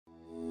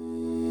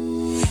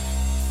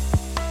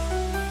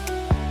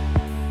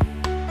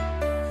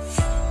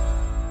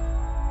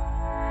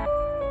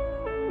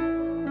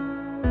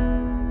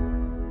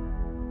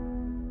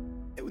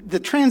the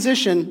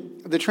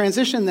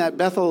transition that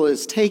Bethel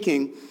is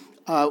taking,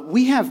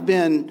 we have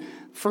been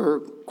for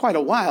quite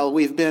a while.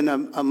 We've been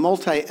a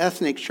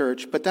multi-ethnic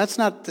church, but that's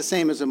not the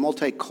same as a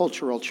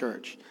multicultural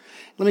church.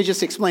 Let me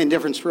just explain the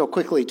difference real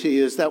quickly to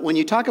you, is that when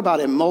you talk about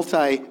a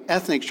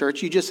multi-ethnic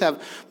church, you just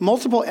have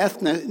multiple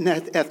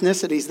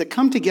ethnicities that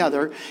come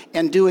together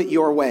and do it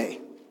your way.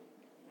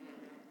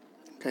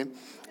 Okay?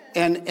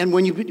 And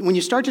when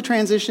you start to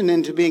transition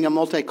into being a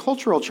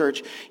multicultural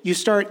church, you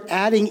start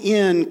adding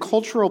in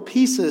cultural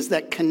pieces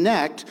that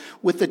connect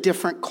with the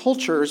different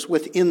cultures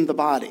within the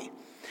body.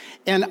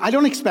 And I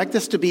don't expect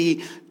this to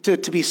be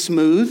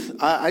smooth.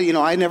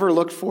 I never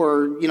looked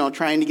for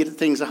trying to get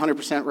things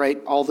 100%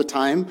 right all the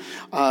time.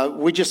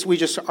 We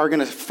just are going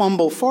to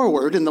fumble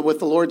forward, and with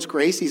the Lord's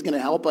grace, He's going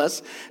to help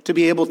us to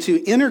be able to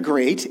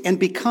integrate and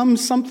become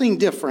something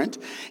different.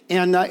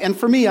 And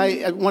for me,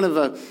 one of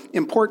the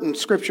important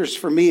scriptures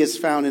for me is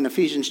found in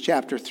Ephesians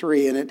chapter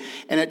 3, and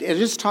it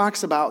just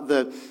talks about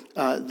the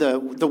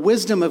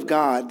wisdom of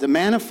God, the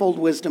manifold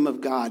wisdom of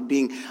God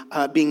being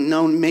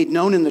made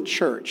known in the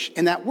church.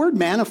 And that word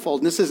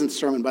manifold, and this isn't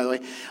sermon, by the way,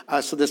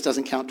 so this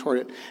doesn't count toward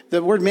it.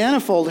 The word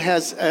manifold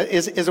is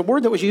a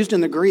word that was used in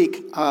the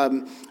Greek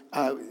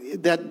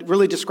that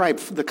really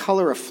described the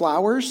color of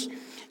flowers.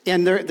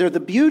 And they're the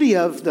beauty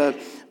of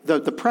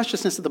the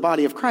preciousness of the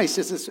body of Christ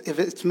is if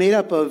it's made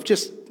up of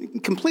just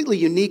completely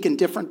unique and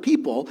different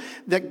people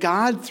that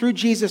God, through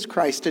Jesus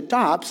Christ,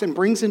 adopts and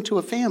brings into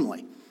a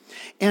family.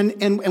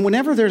 And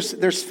whenever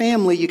there's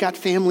family, you got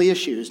family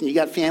issues and you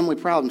got family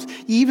problems.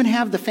 You even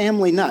have the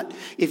family nut.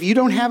 If you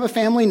don't have a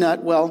family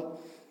nut, well,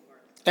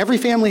 every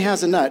family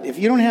has a nut. If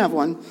you don't have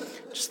one,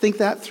 just think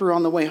that through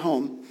on the way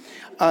home.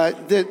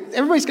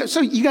 Everybody's got,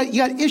 so you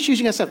got issues,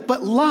 you got stuff.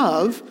 But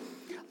love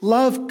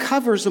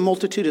covers a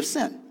multitude of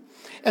sin.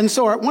 And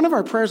so one of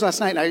our prayers last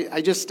night,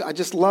 I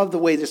just love the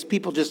way this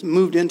people just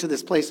moved into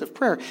this place of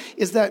prayer,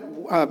 is that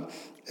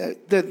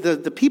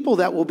the people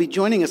that will be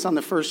joining us on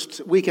the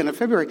first weekend of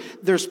February,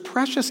 there's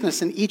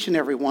preciousness in each and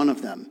every one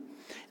of them.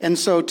 And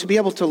so to be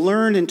able to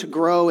learn and to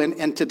grow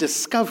and to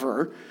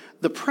discover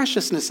the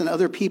preciousness in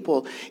other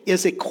people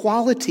is a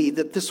quality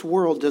that this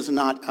world does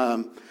not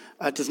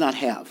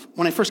have.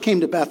 When I first came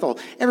to Bethel,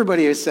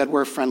 everybody has said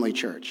we're a friendly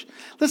church.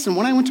 Listen,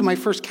 when I went to my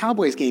first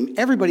Cowboys game,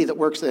 everybody that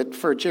works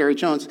for Jerry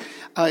Jones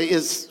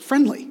is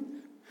friendly.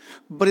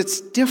 But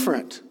it's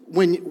different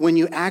when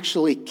you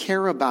actually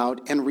care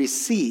about and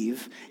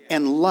receive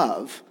and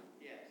love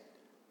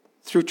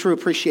through true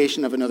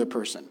appreciation of another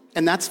person.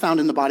 And that's found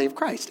in the body of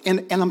Christ.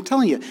 And I'm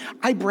telling you,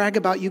 I brag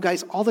about you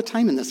guys all the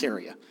time in this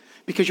area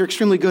because you're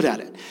extremely good at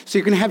it. So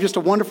you're going to have just a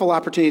wonderful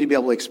opportunity to be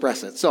able to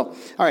express it. So,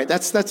 all right,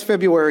 that's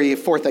February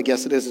 4th, I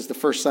guess it is the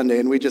first Sunday,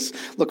 and we just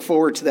look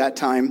forward to that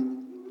time.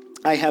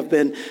 I have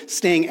been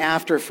staying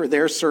after for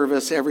their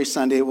service every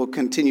Sunday. We'll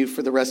continue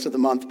for the rest of the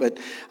month, but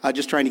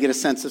just trying to get a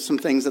sense of some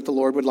things that the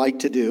Lord would like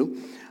to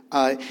do.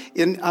 Let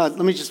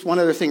me just one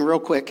other thing real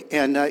quick,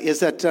 and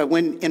is that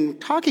when in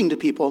talking to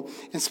people,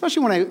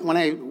 especially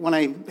when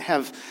I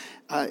have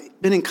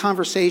been in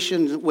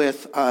conversation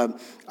with,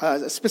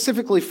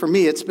 specifically for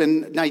me, it's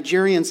been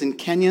Nigerians and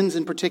Kenyans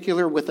in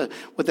particular with a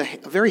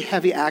very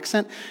heavy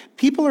accent.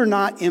 People are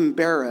not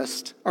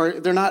embarrassed, or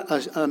they're not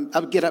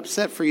get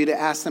upset for you to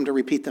ask them to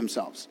repeat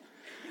themselves.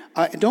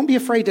 Don't be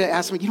afraid to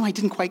ask them, I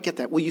didn't quite get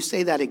that. Will you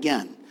say that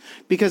again?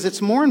 Because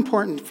it's more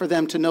important for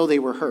them to know they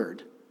were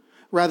heard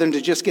rather than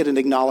to just get an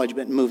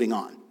acknowledgement and moving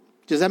on.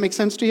 Does that make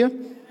sense to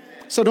you?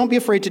 So don't be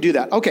afraid to do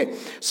that. Okay,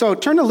 so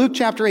turn to Luke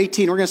chapter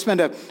 18. We're going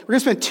to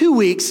spend 2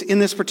 weeks in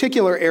this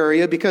particular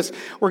area because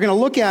we're going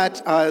to look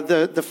at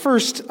the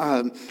first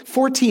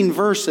 14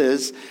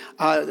 verses.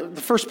 The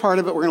first part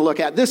of it we're going to look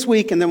at this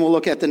week, and then we'll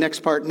look at the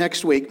next part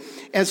next week.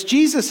 As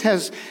Jesus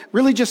has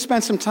really just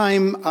spent some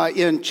time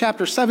in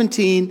chapter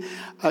 17,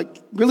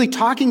 really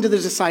talking to the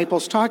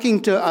disciples,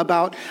 talking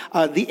about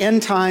the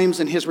end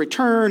times and his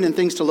return and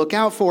things to look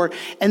out for.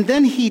 And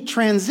then he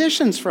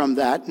transitions from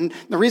that. And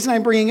the reason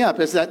I'm bringing up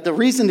is that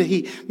the reason that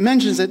he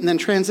mentions it and then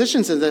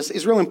transitions to this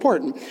is real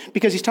important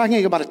because he's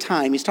talking about a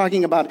time. He's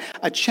talking about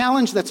a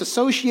challenge that's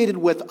associated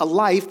with a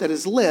life that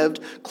is lived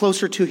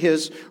closer to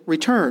his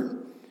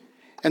return.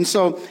 And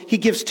so he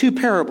gives 2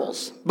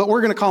 parables, but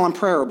we're going to call them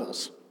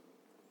prayerables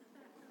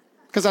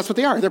because that's what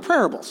they are. They're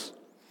prayerables.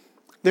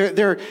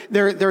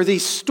 They're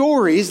these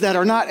stories that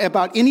are not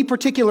about any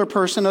particular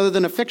person other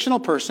than a fictional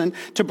person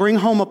to bring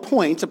home a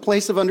point, a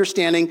place of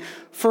understanding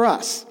for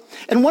us.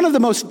 And one of the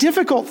most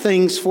difficult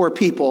things for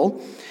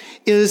people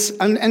is,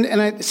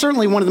 and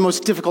certainly one of the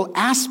most difficult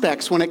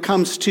aspects when it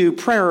comes to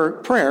prayer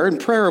and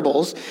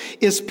prayerables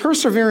is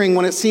persevering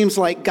when it seems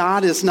like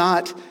God is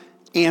not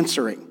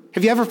answering.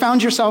 Have you ever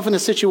found yourself in a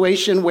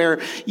situation where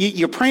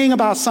you're praying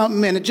about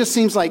something and it just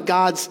seems like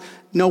God's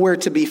nowhere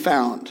to be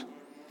found?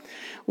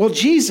 Well,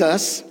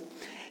 Jesus,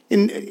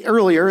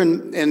 early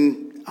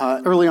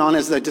on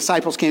as the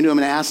disciples came to him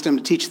and asked him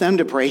to teach them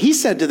to pray, he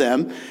said to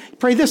them,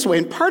 pray this way.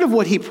 And part of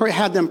what he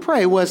had them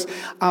pray was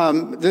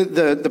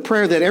the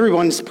prayer that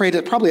everyone's prayed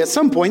at probably at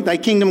some point, thy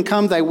kingdom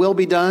come, thy will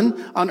be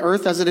done on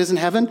earth as it is in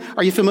heaven.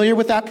 Are you familiar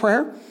with that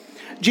prayer?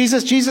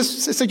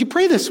 Jesus said, you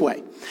pray this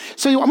way.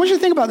 So I want you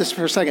to think about this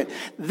for a second.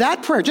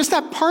 That prayer, just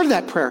that part of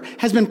that prayer,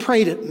 has been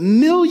prayed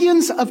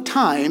millions of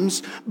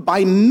times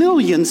by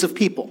millions of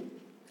people.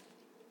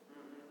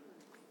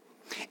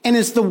 And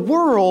is the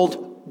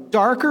world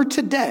darker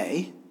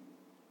today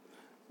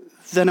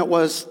than it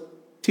was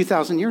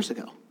 2,000 years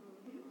ago?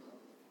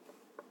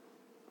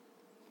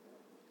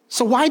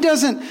 So why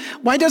doesn't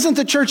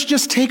the church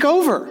just take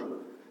over?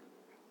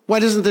 Why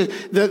doesn't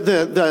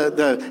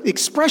the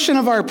expression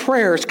of our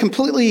prayers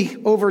completely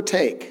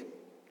overtake?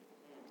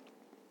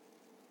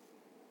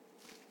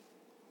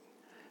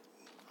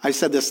 I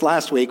said this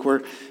last week,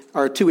 or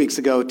 2 weeks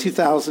ago,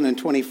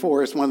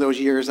 2024 is one of those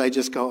years I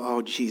just go,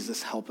 oh,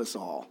 Jesus, help us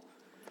all.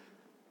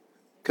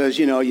 Because,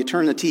 you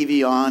turn the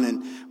TV on,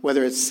 and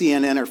whether it's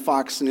CNN or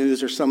Fox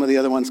News or some of the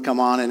other ones come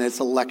on, and it's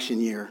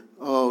election year.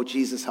 Oh,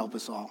 Jesus, help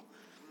us all.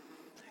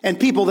 And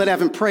people that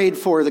haven't prayed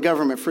for the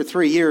government for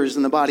 3 years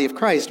in the body of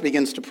Christ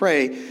begins to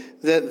pray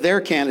that their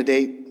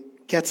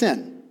candidate gets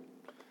in.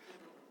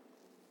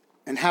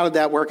 And how did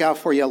that work out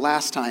for you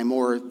last time,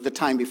 or the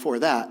time before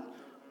that,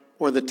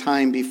 or the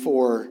time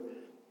before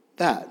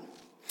that?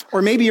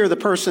 Or maybe you're the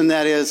person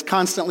that is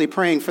constantly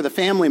praying for the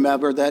family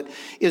member that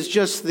is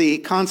just the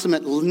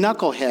consummate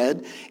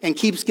knucklehead and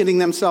keeps getting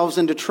themselves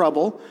into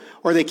trouble,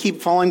 or they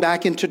keep falling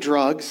back into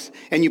drugs,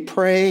 and you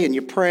pray and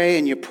you pray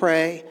and you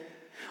pray.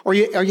 Or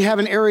you have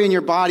an area in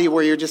your body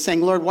where you're just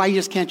saying, Lord, why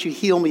just can't you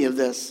heal me of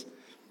this?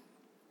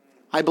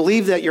 I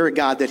believe that you're a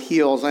God that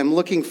heals. I'm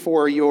looking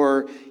for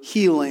your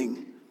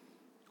healing.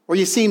 Or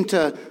you seem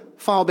to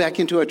fall back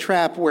into a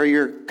trap where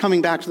you're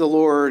coming back to the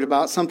Lord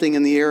about something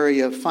in the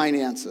area of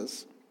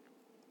finances.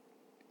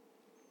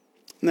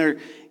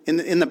 And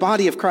in the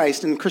body of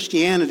Christ, in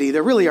Christianity,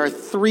 there really are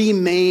three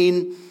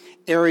main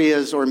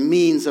areas or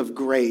means of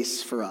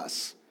grace for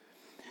us.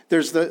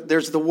 There's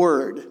the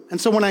word.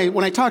 And so when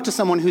I talk to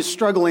someone who's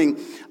struggling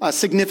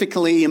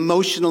significantly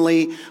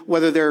emotionally,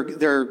 whether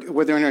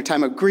they're in a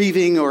time of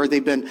grieving or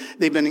they've been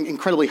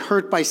incredibly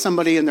hurt by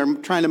somebody and they're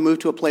trying to move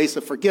to a place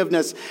of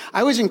forgiveness,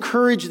 I always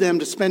encourage them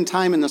to spend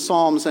time in the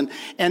Psalms,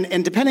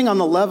 and depending on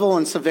the level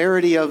and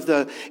severity of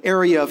the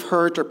area of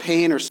hurt or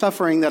pain or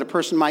suffering that a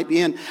person might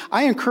be in,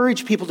 I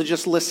encourage people to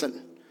just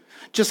listen.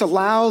 Just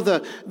allow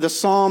the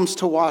Psalms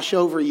to wash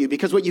over you,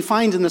 because what you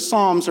find in the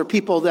Psalms are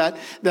people that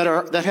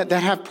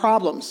have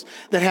problems,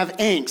 that have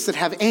angst, that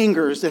have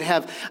angers, that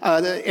have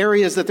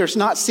areas that they're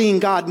not seeing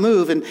God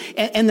move, and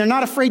they're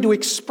not afraid to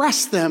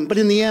express them. But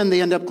in the end,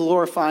 they end up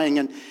glorifying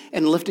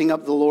and lifting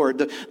up the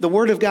Lord. The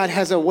Word of God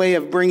has a way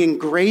of bringing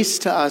grace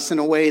to us in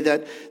a way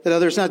that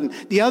others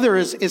doesn't. The other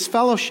is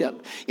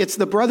fellowship. It's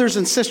the brothers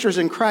and sisters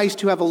in Christ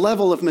who have a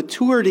level of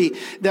maturity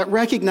that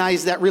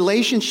recognize that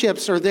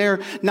relationships are there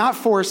not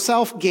for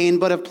self-gain,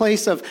 but a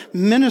place of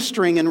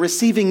ministering and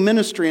receiving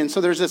ministry. And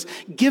so there's this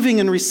giving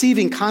and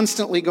receiving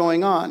constantly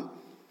going on.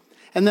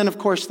 And then, of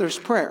course, there's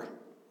prayer,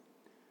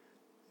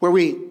 where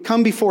we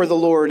come before the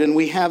Lord and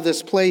we have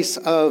this place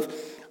of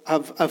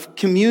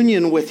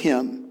communion with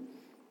Him.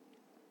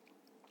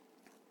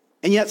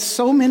 And yet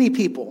so many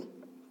people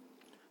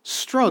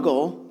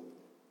struggle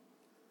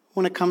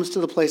when it comes to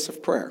the place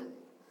of prayer.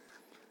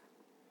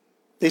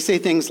 They say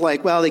things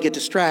like, well, they get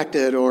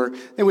distracted, or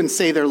they wouldn't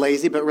say they're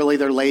lazy, but really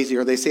they're lazy,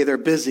 or they say they're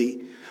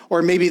busy.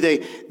 Or maybe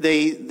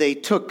they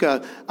took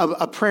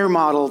a prayer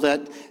model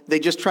that they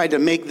just tried to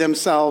make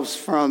themselves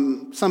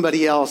from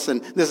somebody else,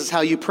 and this is how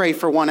you pray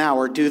for 1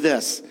 hour, do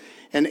this.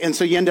 And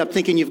so you end up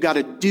thinking you've got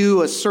to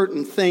do a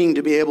certain thing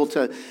to be able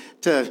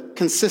to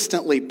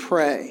consistently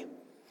pray.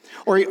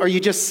 Or you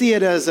just see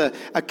it as a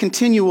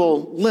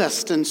continual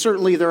list. And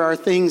certainly there are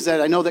things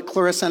that I know that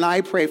Clarissa and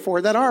I pray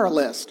for that are a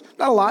list.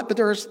 Not a lot, but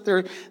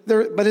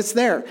but it's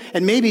there.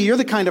 And maybe you're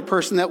the kind of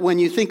person that when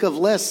you think of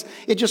lists,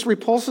 it just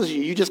repulses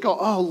you. You just go,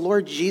 oh,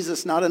 Lord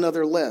Jesus, not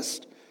another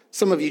list.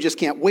 Some of you just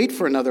can't wait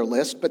for another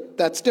list, but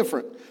that's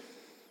different.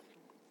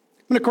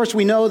 And of course,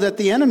 we know that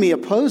the enemy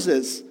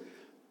opposes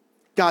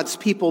God's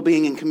people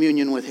being in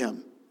communion with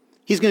Him.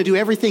 He's going to do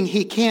everything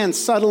he can,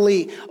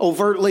 subtly,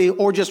 overtly,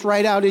 or just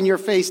right out in your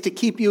face, to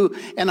keep you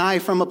and I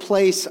from a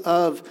place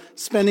of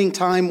spending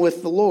time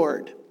with the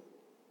Lord.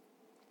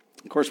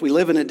 Of course, we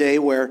live in a day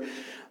where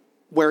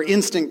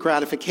instant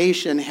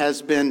gratification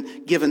has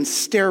been given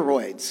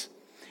steroids.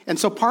 And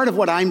so part of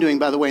what I'm doing,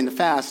 by the way, in the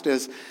fast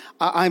is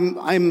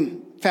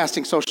I'm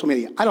fasting social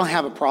media. I don't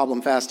have a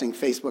problem fasting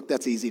Facebook.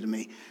 That's easy to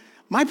me.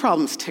 My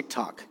problem is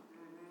TikTok.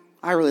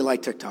 I really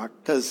like TikTok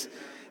because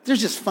there's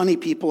just funny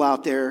people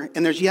out there,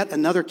 and there's yet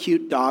another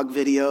cute dog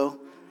video.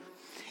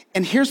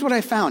 And here's what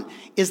I found,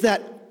 is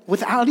that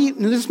without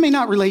even, this may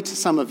not relate to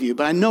some of you,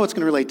 but I know it's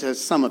going to relate to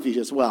some of you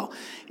as well,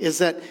 is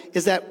that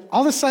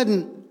all of a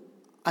sudden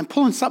I'm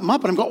pulling something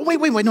up and I'm going,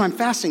 wait, no, I'm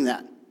fasting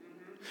that.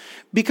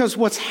 Because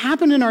what's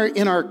happened in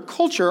our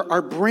culture,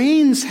 our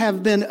brains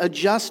have been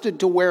adjusted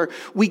to where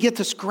we get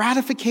this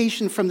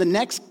gratification from the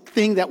next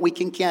thing that we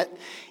can get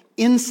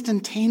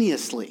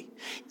instantaneously.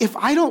 If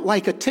I don't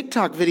like a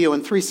TikTok video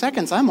in 3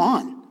 seconds, I'm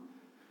on.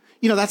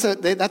 You know,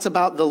 that's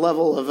about the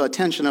level of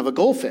attention of a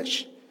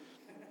goldfish.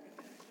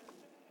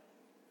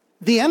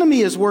 The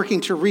enemy is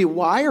working to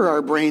rewire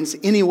our brains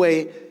any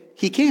way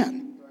he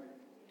can.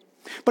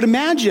 But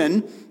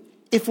imagine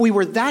if we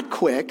were that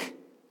quick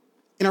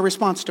in our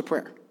response to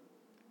prayer.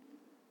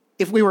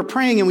 If we were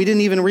praying and we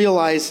didn't even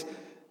realize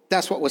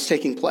that's what was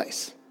taking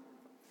place.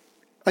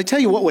 I tell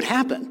you what would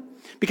happen.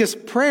 Because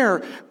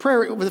prayer,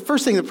 the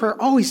first thing that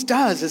prayer always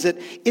does is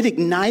it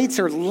ignites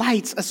or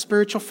lights a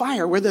spiritual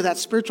fire, whether that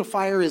spiritual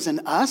fire is in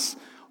us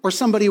or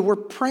somebody we're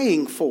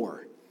praying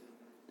for.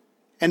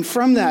 And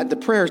from that, the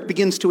prayer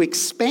begins to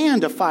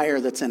expand a fire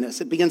that's in us.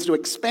 It begins to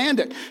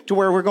expand it to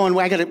where we're going,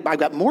 well, I've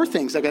got more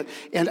things. I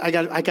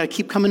got to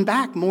keep coming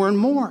back more and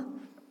more.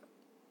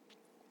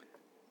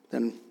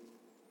 Then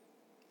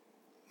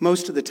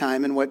most of the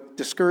time, and what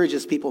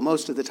discourages people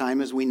most of the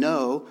time is we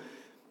know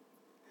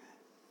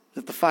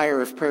that the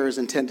fire of prayer is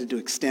intended to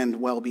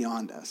extend well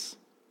beyond us.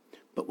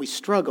 But we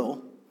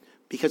struggle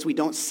because we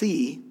don't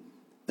see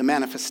the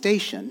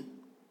manifestation,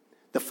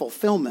 the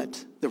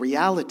fulfillment, the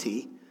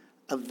reality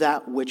of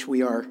that which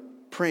we are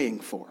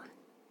praying for.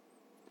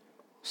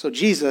 So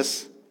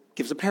Jesus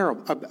gives a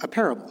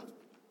parable,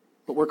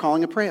 what we're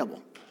calling a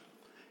prayable.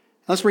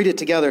 Let's read it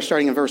together,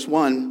 starting in verse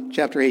 1,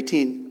 chapter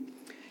 18.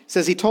 It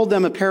says, he told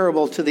them a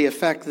parable to the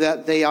effect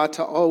that they ought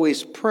to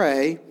always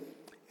pray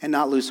and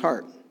not lose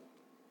heart.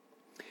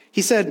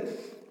 He said,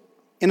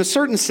 in a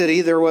certain city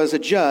there was a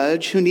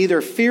judge who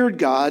neither feared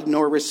God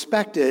nor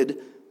respected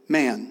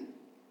man.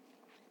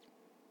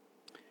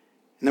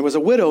 And there was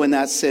a widow in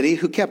that city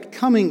who kept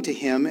coming to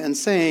him and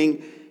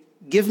saying,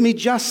 give me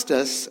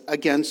justice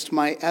against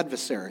my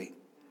adversary.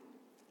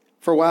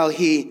 For a while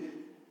he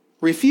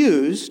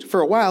refused,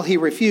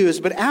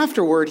 but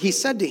afterward he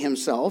said to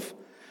himself,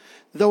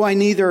 though I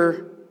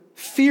neither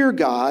fear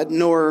God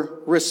nor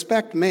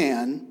respect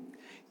man,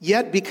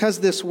 yet because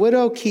this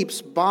widow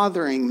keeps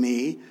bothering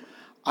me,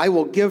 I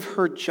will give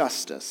her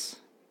justice,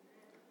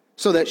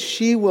 so that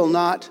she will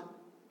not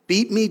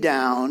beat me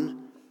down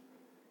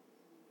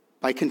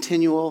by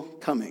continual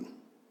coming.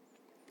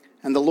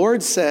 And the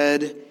Lord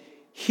said,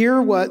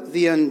 hear what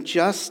the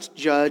unjust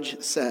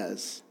judge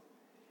says.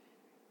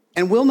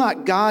 And will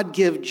not God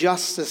give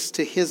justice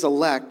to his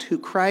elect who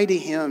cry to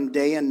him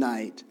day and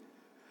night?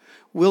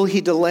 Will he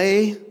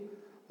delay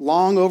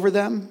long over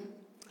them?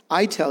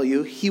 I tell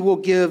you, he will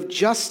give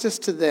justice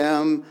to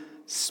them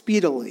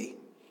speedily.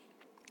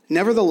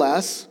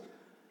 Nevertheless,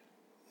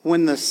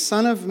 when the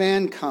Son of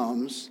Man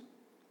comes,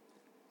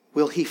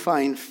 will he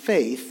find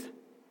faith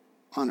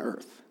on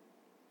earth?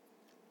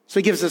 So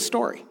he gives a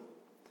story.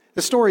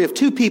 The story of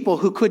two people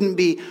who couldn't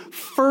be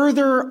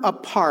further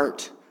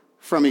apart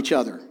from each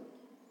other.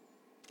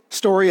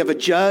 Story of a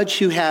judge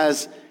who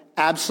has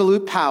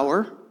absolute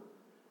power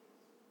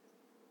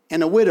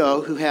and a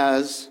widow who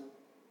has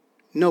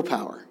no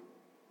power.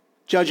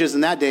 Judges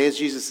in that day, as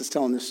Jesus is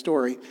telling this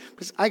story,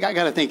 because I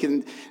got to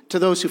think, to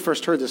those who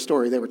first heard this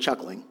story, they were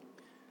chuckling.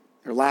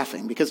 They're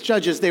laughing because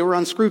judges, they were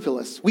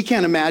unscrupulous. We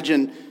can't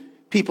imagine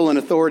people in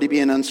authority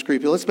being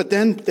unscrupulous, but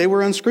then they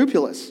were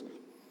unscrupulous.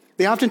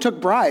 They often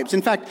took bribes.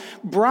 In fact,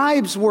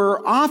 bribes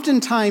were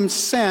oftentimes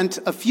sent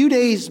a few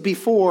days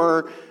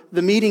before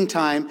the meeting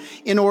time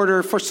in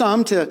order for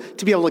some to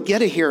be able to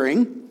get a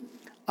hearing,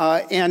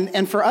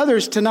 and for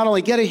others to not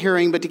only get a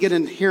hearing, but to get a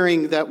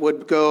hearing that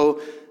would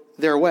go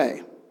their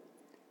way.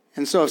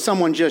 And so if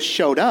someone just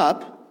showed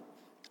up,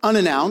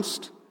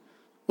 unannounced,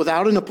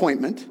 without an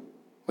appointment,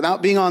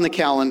 without being on the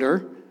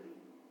calendar,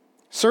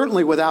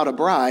 certainly without a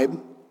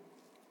bribe,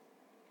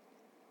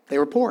 they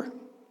were poor.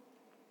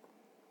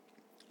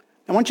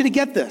 I want you to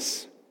get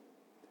this.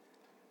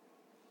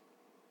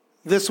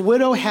 This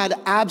widow had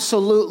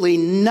absolutely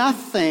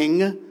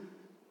nothing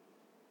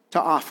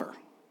to offer.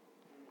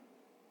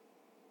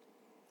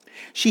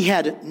 She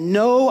had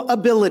no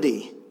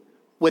ability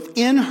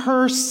within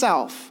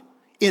herself,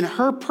 in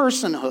her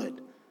personhood,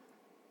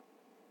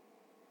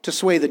 to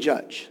sway the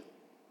judge.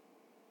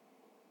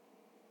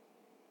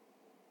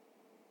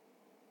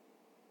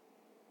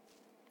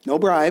 No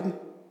bribe,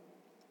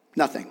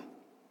 nothing.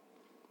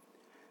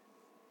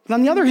 But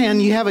on the other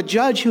hand, you have a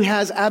judge who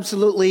has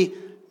absolutely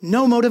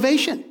no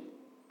motivation.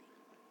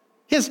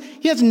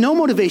 He has no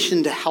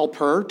motivation to help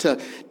her,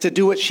 to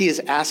do what she is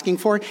asking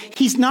for.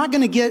 He's not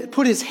going to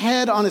put his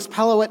head on his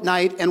pillow at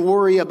night and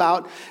worry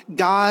about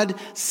God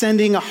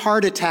sending a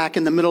heart attack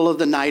in the middle of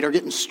the night or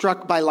getting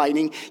struck by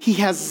lightning. He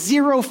has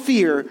zero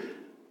fear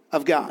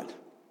of God.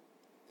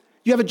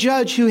 You have a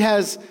judge who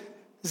has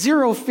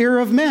zero fear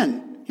of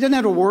men. He doesn't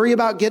have to worry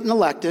about getting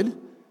elected.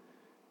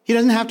 He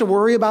doesn't have to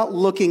worry about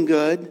looking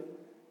good.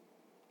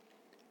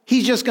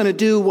 He's just going to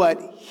do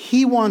what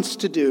he wants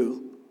to do,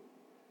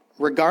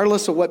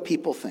 regardless of what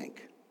people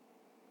think.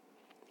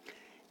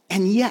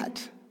 And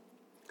yet,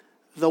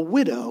 the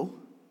widow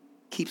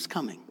keeps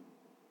coming.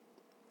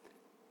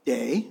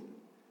 Day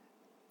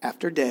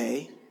after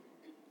day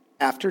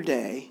after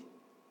day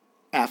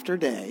after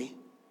day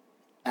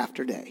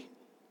after day.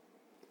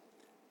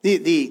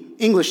 The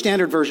English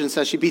Standard Version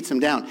says she beats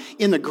him down.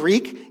 In the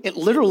Greek, it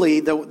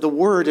literally, the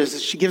word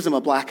is she gives him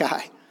a black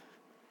eye.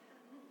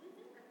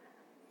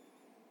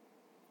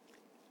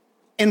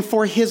 And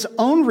for his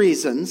own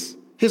reasons,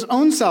 his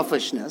own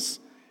selfishness,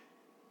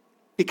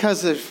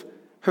 because of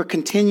her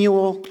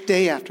continual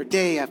day after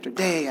day after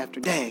day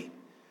after day,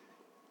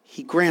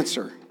 he grants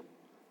her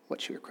what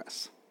she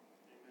requests.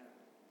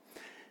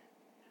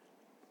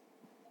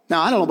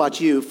 Now, I don't know about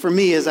you. For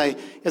me, as I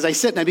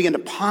sit and I begin to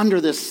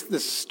ponder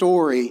this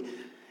story,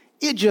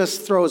 it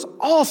just throws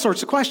all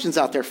sorts of questions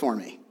out there for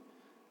me.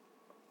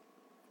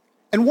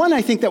 And one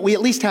I think that we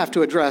at least have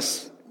to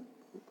address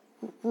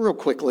real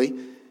quickly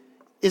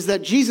is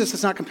that Jesus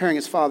is not comparing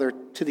his Father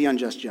to the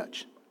unjust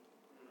judge.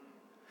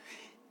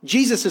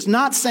 Jesus is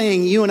not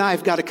saying you and I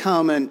have got to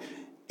come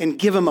and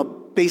give him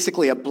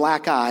basically a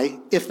black eye,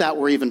 if that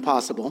were even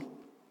possible,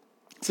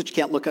 so that you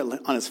can't look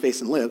on his face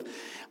and live,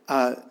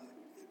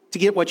 to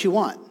get what you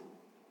want.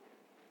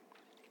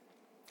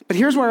 But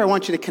here's where I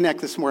want you to connect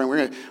this morning.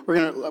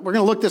 We're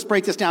gonna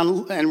break this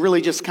down and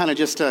really just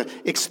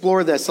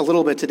explore this a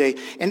little bit today.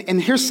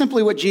 And here's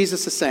simply what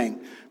Jesus is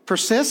saying: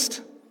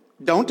 persist,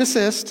 don't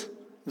desist.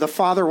 The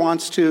Father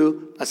wants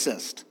to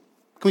assist.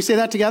 Can we say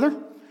that together?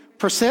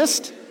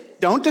 Persist,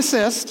 don't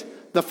desist.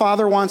 The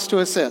Father wants to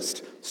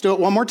assist. Let's do it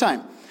one more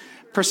time.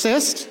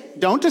 Persist,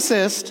 don't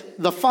desist.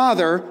 The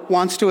Father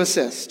wants to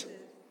assist.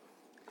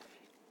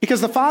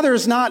 Because the Father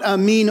is not a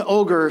mean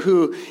ogre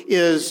who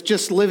is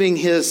just living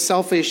his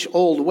selfish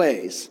old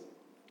ways.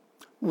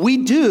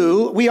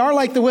 We are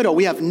like the widow.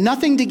 We have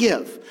nothing to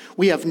give.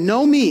 We have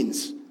no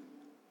means.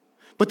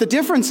 But the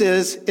difference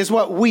is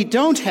what we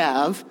don't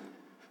have,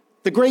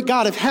 the great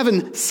God of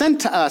heaven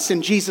sent to us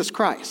in Jesus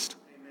Christ.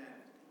 Amen.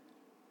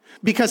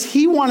 Because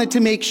he wanted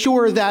to make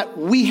sure that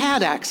we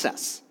had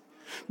access.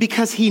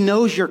 Because he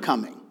knows you're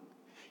coming.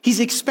 He's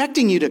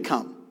expecting you to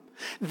come.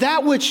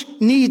 That which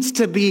needs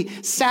to be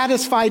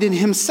satisfied in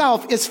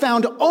himself is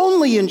found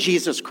only in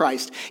Jesus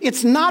Christ.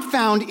 It's not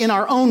found in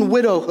our own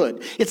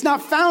widowhood. It's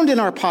not found in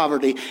our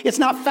poverty. It's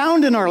not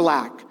found in our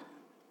lack.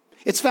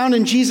 It's found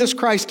in Jesus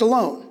Christ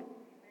alone.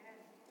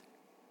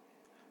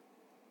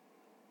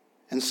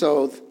 And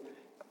so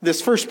this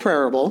first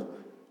prayerable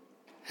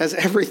has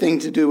everything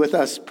to do with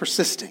us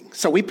persisting.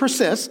 So we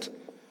persist.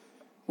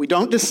 We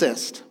don't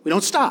desist. We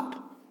don't stop.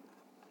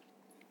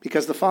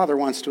 Because the Father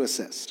wants to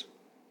assist.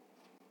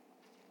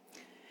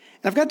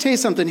 And I've got to tell you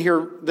something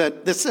here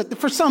that this,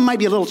 for some might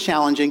be a little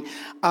challenging.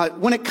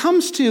 When it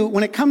comes to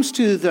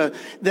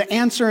the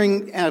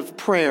answering of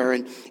prayer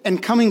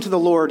and coming to the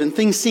Lord and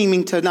things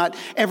seeming to not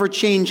ever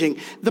changing,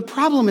 the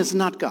problem is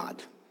not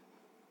God.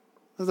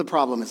 The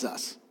problem is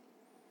us.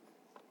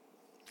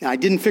 Now, I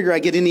didn't figure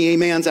I'd get any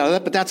amens out of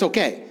that, but that's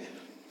okay.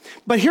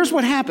 But here's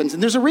what happens,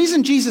 and there's a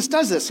reason Jesus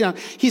does this. You know,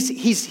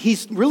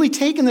 he's really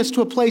taken this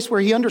to a place where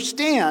he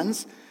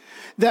understands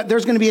that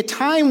there's going to be a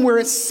time where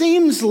it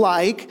seems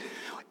like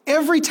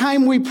every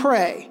time we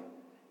pray,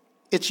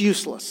 it's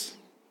useless.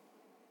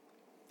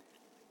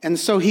 And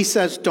so he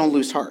says, don't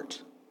lose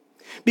heart.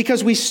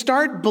 Because we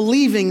start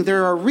believing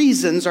there are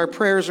reasons our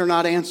prayers are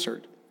not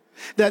answered.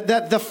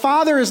 That the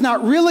Father is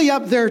not really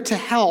up there to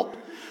help.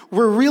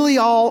 We're really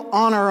all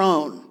on our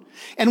own.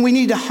 And we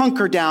need to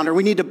hunker down, or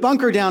we need to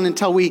bunker down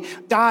until we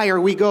die, or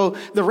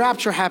the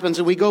rapture happens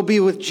and we go be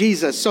with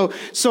Jesus. So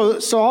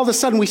all of a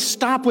sudden we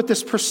stop with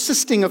this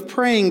persisting of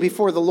praying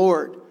before the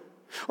Lord.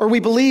 Or we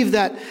believe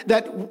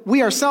that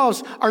we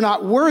ourselves are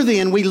not worthy,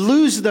 and we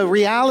lose the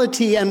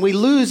reality, and we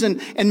lose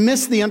and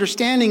miss the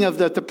understanding of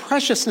the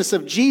preciousness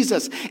of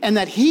Jesus, and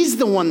that he's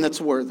the one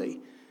that's worthy.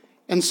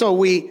 And so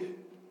we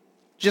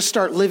just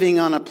start living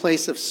on a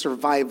place of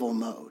survival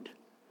mode.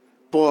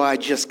 Boy, I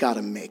just got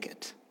to make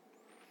it.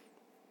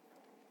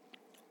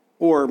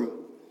 Or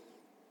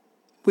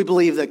we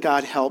believe that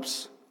God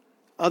helps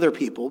other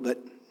people, but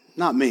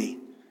not me.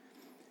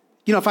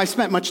 You know, if I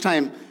spent much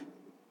time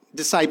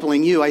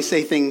discipling you, I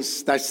say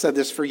things, I've said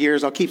this for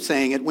years, I'll keep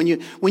saying it. When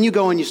you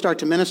go and you start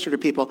to minister to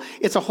people,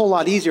 it's a whole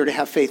lot easier to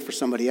have faith for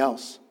somebody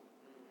else.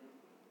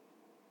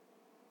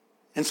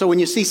 And so when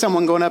you see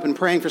someone going up and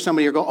praying for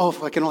somebody, you go, oh,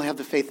 if I can only have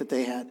the faith that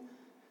they had.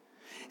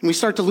 And we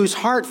start to lose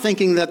heart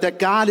thinking that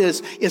God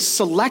is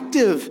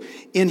selective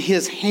in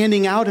his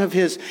handing out of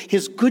his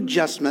good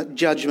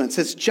judgments,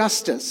 his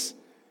justice.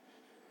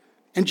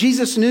 And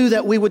Jesus knew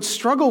that we would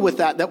struggle with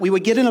that we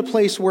would get in a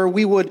place where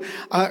we would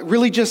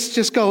really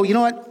just go, you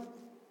know what?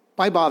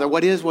 Why bother?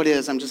 What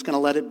is? I'm just going to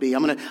let it be.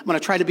 I'm going to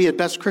try to be the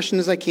best Christian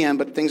as I can,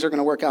 but things are going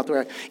to work out the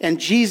way. And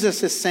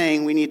Jesus is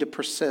saying we need to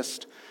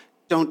persist.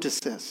 Don't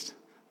desist.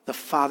 The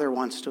Father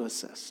wants to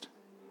assist.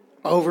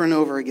 Over and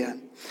over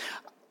again.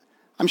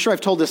 I'm sure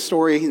I've told this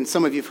story, and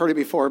some of you have heard it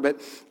before,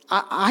 but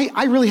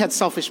I really had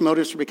selfish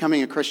motives for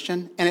becoming a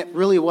Christian, and it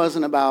really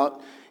wasn't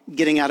about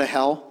getting out of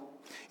hell.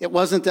 It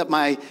wasn't that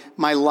my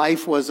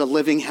life was a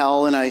living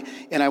hell, and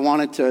I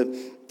wanted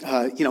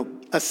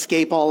to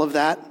escape all of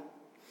that.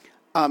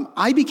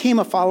 I became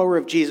a follower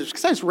of Jesus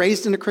because I was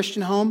raised in a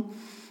Christian home,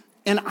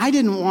 and I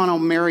didn't want to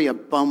marry a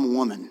bum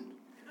woman.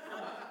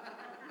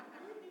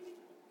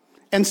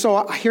 And so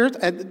I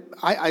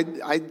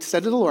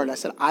said to the Lord, I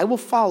said, I will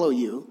follow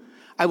you.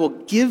 I will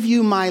give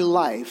you my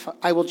life.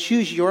 I will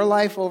choose your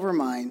life over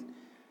mine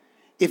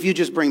if you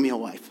just bring me a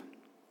wife.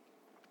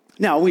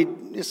 Now,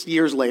 it's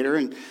years later,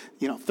 and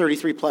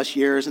 33 plus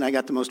years, and I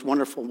got the most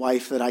wonderful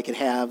wife that I could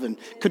have, and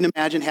couldn't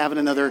imagine having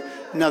another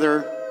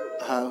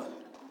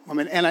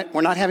woman. And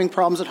we're not having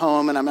problems at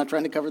home, and I'm not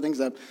trying to cover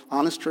things up.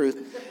 Honest truth.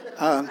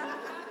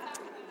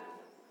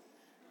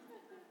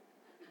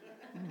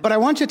 But I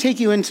want to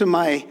take you into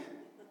my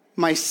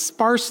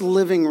sparse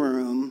living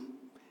room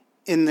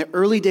in the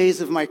early days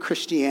of my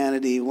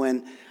Christianity,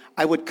 when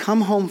I would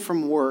come home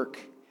from work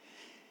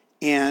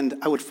and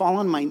I would fall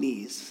on my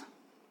knees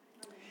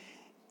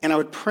and I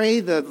would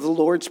pray the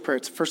Lord's Prayer.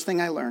 It's the first thing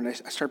I learned. I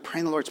started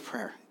praying the Lord's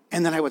Prayer.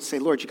 And then I would say,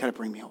 Lord, you got to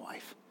bring me a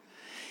wife.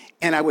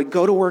 And I would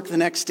go to work the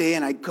next day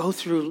and I'd go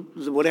through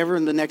whatever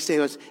the next day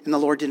was, and the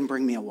Lord didn't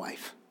bring me a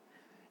wife.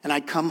 And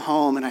I'd come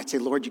home and I'd say,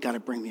 Lord, you got to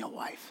bring me a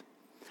wife.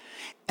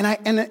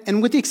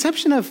 And with the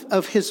exception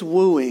of his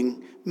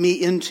wooing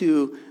me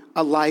into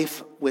a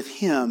life with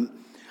him,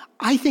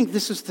 I think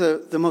this is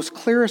the most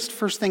clearest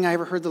first thing I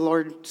ever heard the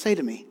Lord say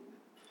to me.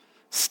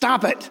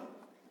 Stop it.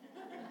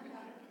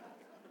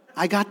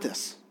 I got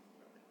this.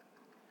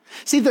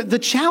 See, the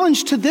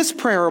challenge to this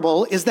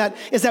prayerable is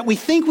that we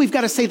think we've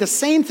got to say the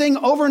same thing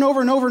over and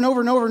over and over and over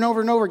and over and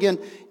over and over again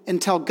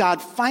until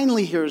God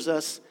finally hears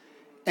us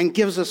and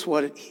gives us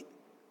what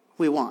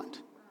we want.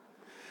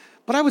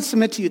 But I would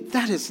submit to you,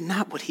 that is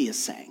not what he is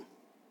saying.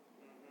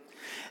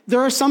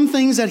 There are some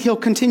things that he'll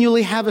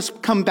continually have us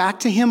come back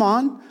to him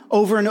on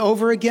over and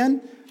over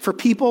again, for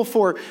people,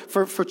 for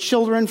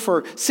children,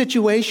 for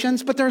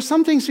situations. But there are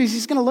some things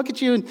he's going to look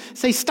at you and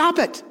say, stop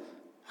it.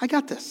 I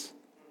got this.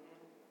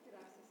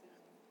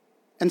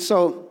 And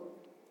so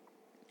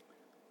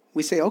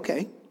we say,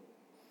 okay.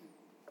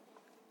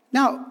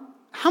 Now,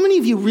 how many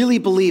of you really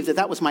believe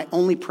that was my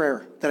only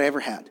prayer that I ever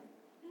had?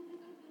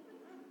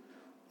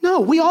 No,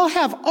 we all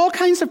have all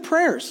kinds of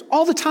prayers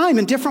all the time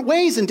in different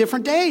ways, in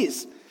different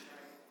days.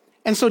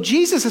 And so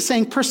Jesus is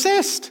saying,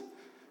 persist.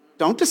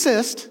 Don't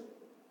desist.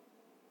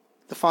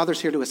 The Father's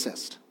here to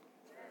assist.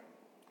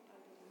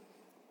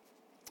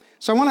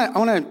 So I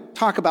want to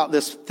talk about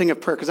this thing of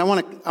prayer, because I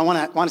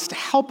want us to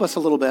help us a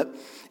little bit.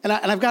 And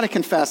I've got to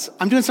confess,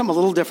 I'm doing something a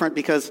little different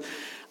because,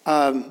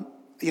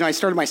 I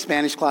started my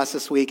Spanish class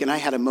this week, and I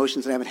had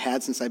emotions that I haven't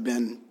had since I've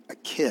been a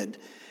kid.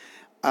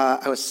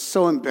 I was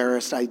so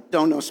embarrassed. I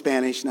don't know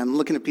Spanish, and I'm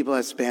looking at people that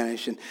have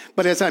Spanish.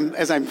 But as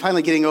I'm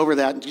finally getting over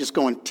that, and just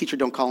going, teacher,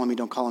 don't call on me,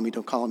 don't call on me,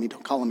 don't call on me,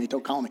 don't call on me,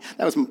 don't call on me.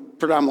 That was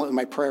predominantly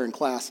my prayer in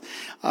class.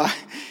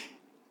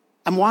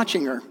 I'm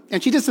watching her,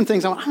 and she did some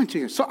things I want to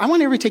do. So I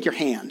want everybody to take your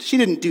hand. She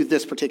didn't do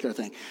this particular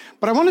thing.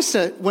 But I want us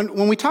to,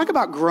 when we talk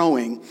about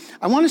growing,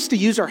 I want us to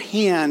use our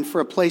hand for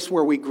a place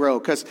where we grow.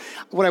 Because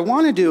what I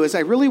want to do is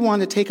I really want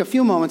to take a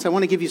few moments. I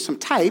want to give you some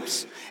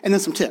types and then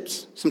some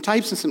tips. Some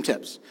types and some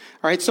tips.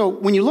 All right, so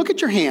when you look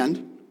at your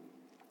hand,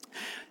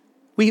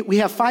 we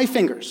have 5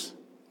 fingers.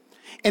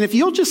 And if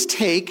you'll just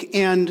take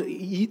and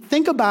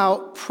think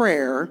about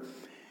prayer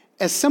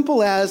as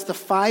simple as the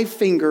 5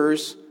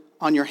 fingers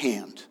on your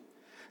hand.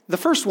 The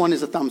first one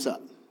is a thumbs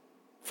up.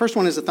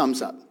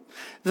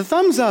 The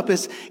thumbs up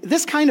is,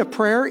 this kind of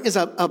prayer is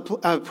a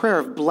prayer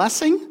of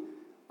blessing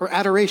or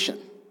adoration.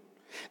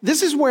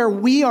 This is where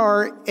we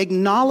are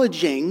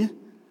acknowledging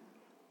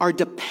our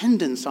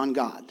dependence on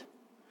God.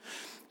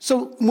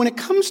 So when it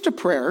comes to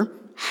prayer,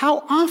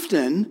 how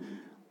often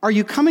are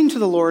you coming to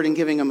the Lord and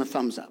giving him a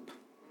thumbs up?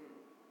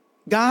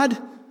 God,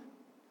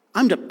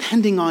 I'm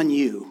depending on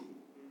you.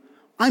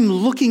 I'm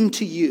looking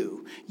to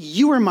you.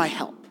 You are my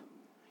help.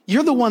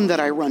 You're the one that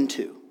I run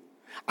to.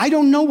 I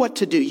don't know what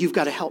to do. You've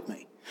got to help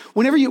me.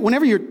 Whenever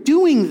you're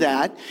doing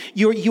that,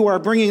 you are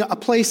bringing a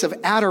place of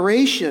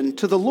adoration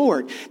to the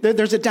Lord.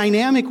 There's a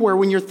dynamic where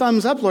when you're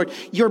thumbs up, Lord,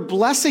 you're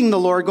blessing the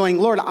Lord, going,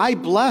 Lord, I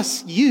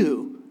bless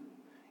you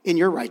in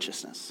your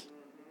righteousness.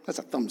 That's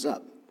a thumbs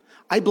up.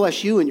 I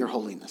bless you in your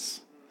holiness.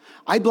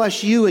 I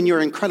bless you in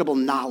your incredible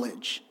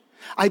knowledge.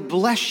 I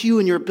bless you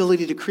in your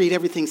ability to create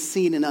everything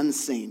seen and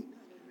unseen.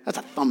 That's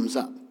a thumbs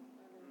up.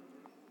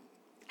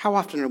 How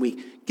often are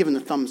we given the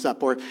thumbs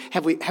up? Or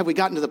have we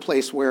gotten to the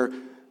place where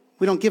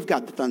we don't give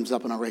God the thumbs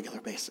up on a regular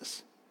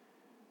basis?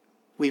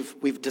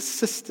 We've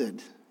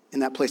desisted in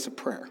that place of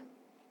prayer.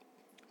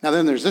 Now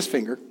then there's this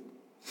finger.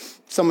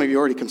 Some of you are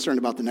already concerned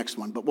about the next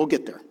one, but we'll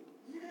get there.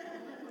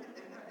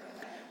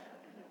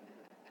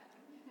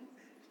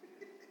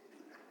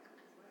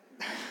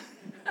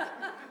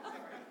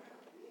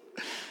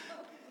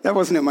 That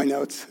wasn't in my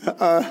notes.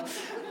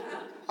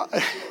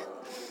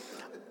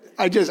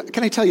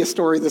 Can I tell you a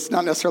story that's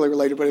not necessarily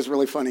related, but is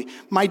really funny?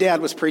 My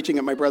dad was preaching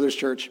at my brother's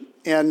church,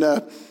 and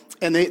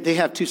they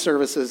have 2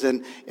 services,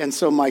 and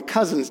so my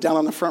cousin's down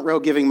on the front row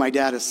giving my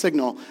dad a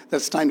signal that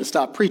it's time to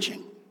stop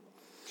preaching.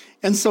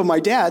 And so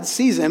my dad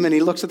sees him, and he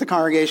looks at the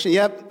congregation.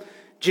 Yep,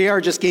 JR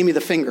just gave me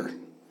the finger.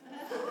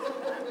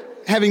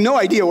 Having no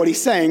idea what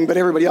he's saying, but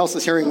everybody else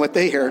is hearing what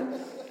they hear.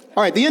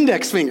 All right, the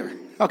index finger.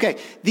 Okay,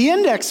 the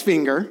index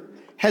finger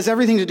has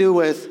everything to do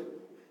with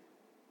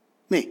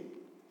me.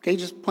 Okay,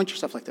 just point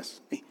yourself like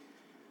this. Me.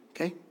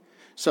 Okay?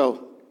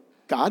 So,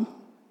 God,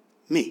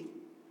 me.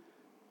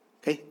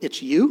 Okay?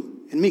 It's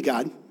you and me,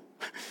 God.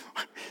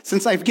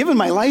 Since I've given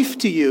my life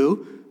to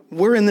you,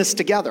 We're in this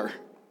together.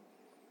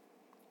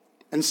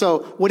 And so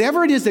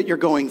whatever it is that you're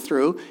going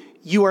through,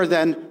 you are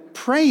then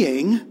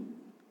praying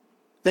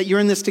that you're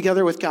in this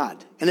together with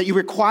God and that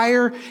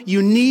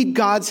you need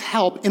God's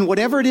help in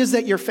whatever it is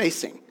that you're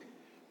facing.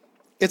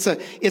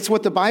 It's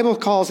what the Bible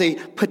calls a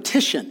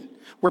petition.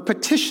 We're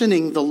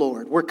petitioning the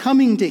Lord. We're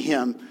coming to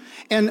him.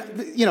 And,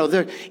 you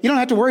don't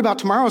have to worry about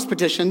tomorrow's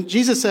petition.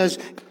 Jesus says,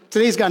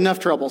 today's got enough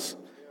troubles.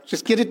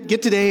 Just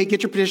get today,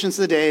 get your petitions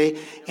today.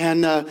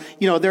 And,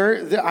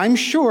 I'm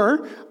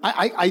sure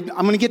I'm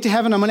going to get to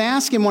heaven. I'm going to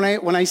ask him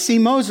when I see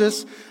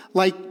Moses,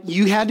 like,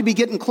 you had to be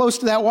getting close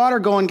to that water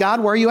going, God,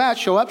 where are you at?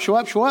 Show up, show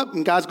up, show up.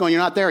 And God's going,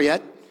 you're not there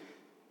yet.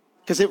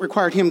 Because it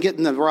required him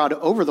getting the rod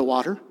over the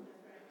water.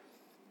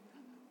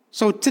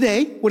 So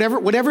today,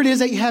 whatever it is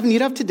that you have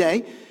need of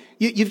today,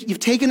 you've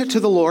taken it to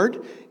the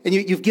Lord, and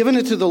you've given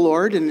it to the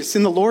Lord, and it's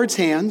in the Lord's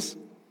hands.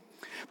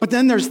 But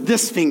then there's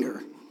this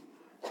finger.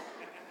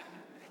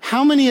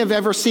 How many have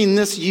ever seen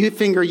this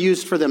finger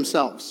used for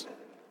themselves?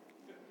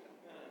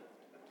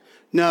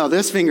 No,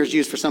 this finger's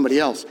used for somebody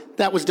else.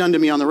 That was done to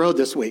me on the road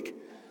this week.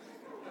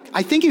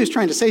 I think he was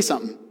trying to say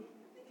something.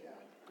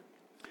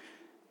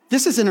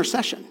 This is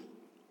intercession.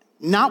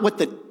 Not what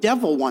the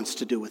devil wants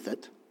to do with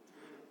it,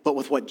 but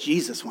with what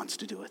Jesus wants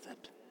to do with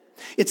it.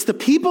 It's the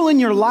people in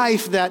your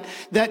life that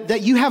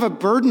you have a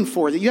burden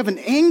for, that you have an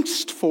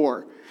angst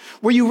for,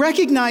 where you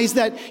recognize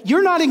that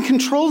you're not in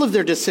control of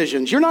their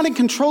decisions, you're not in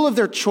control of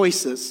their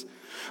choices,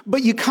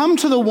 but you come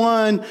to the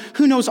one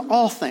who knows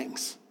all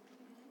things,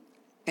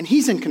 and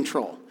he's in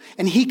control,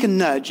 and he can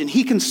nudge, and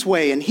he can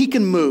sway, and he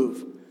can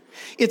move.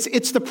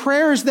 It's the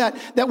prayers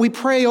that we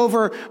pray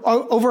over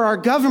our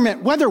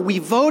government, whether we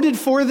voted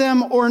for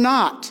them or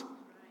not.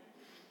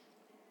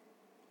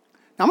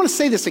 Now, I'm going to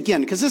say this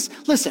again, because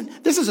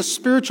this is a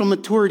spiritual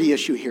maturity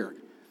issue here.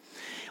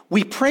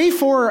 We pray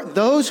for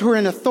those who are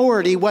in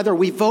authority, whether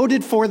we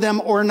voted for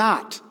them or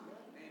not.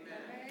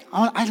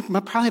 I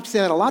probably have to say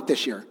that a lot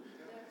this year,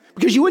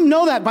 because you wouldn't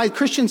know that by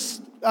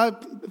Christians'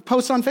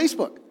 posts on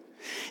Facebook.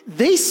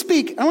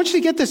 I want you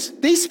to get this,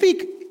 they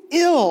speak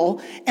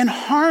ill and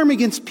harm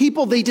against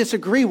people they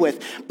disagree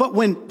with. But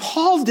when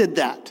Paul did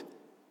that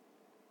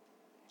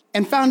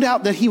and found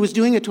out that he was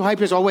doing it to a high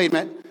priest, wait a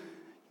minute,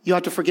 you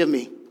have to forgive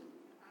me.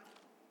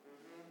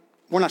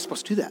 We're not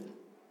supposed to do that.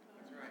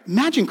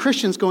 Imagine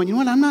Christians going, you know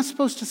what, I'm not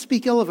supposed to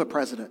speak ill of a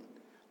president.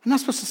 I'm not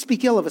supposed to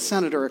speak ill of a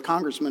senator or a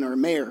congressman or a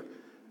mayor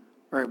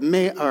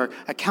or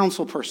a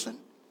council person.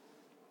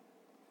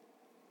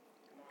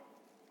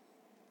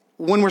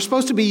 When we're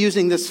supposed to be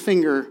using this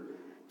finger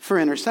for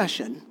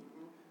intercession,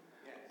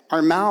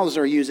 our mouths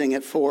are using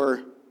it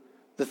for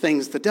the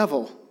things the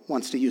devil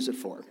wants to use it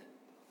for.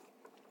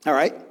 All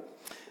right?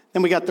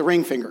 Then we got the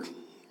ring finger,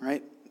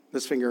 right?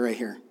 This finger right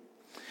here.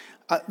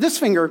 This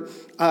finger,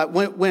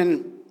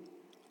 when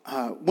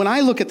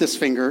I look at this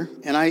finger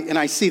and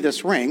I see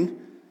this ring,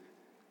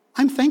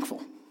 I'm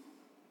thankful.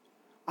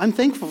 I'm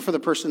thankful for the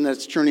person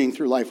that's journeying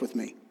through life with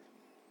me.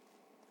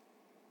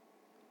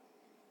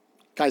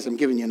 Guys, I'm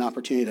giving you an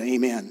opportunity to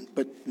amen,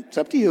 but it's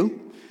up to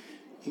you.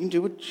 You can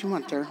do what you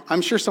want there.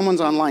 I'm sure someone's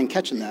online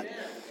catching that.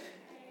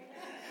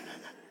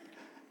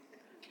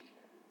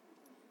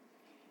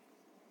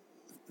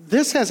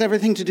 This has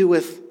everything to do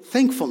with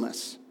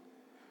thankfulness,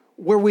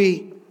 where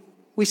we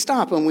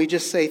stop and we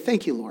just say,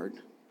 thank you, Lord.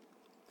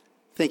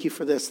 Thank you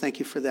for this, thank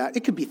you for that.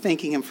 It could be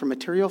thanking him for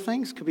material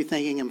things. It could be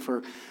thanking him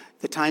for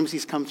the times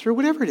he's come through,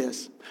 whatever it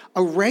is.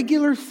 A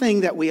regular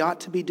thing that we ought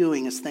to be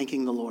doing is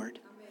thanking the Lord.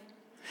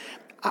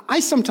 I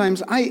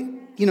sometimes,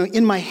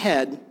 in my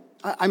head,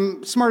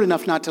 I'm smart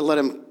enough not to let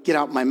him get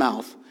out my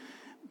mouth.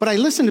 But I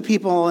listen to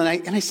people and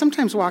I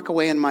sometimes walk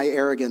away in my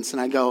arrogance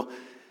and I go, what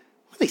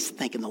are they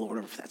thanking the Lord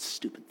over for that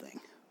stupid thing?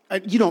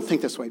 You don't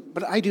think this way,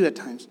 but I do at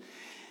times.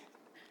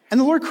 And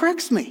the Lord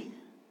corrects me,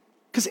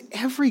 because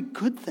every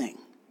good thing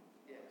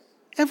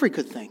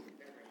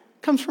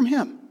comes from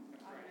him.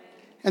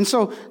 And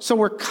so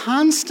we're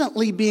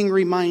constantly being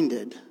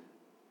reminded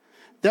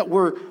that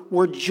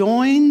we're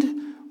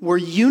joined, we're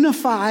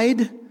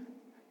unified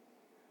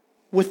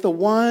with the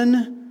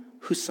one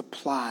who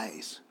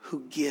supplies,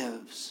 who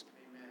gives,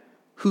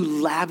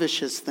 who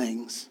lavishes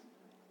things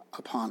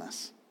upon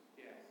us.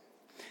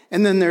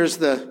 And then there's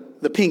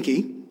the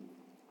pinky,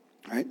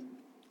 right?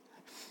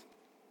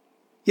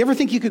 You ever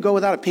think you could go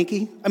without a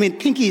pinky? I mean,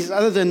 pinkies,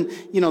 other than,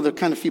 the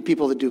kind of few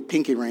people that do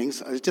pinky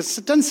rings, it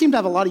doesn't seem to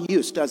have a lot of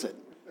use, does it?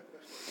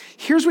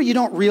 Here's what you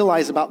don't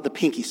realize about the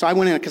pinky. So I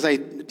went in because I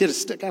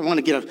want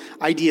to get an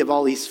idea of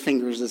all these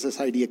fingers as this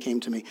idea came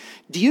to me.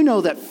 Do you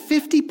know that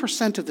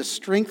 50% of the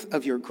strength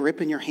of your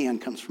grip in your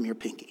hand comes from your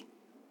pinky?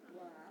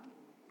 Wow.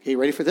 Okay, you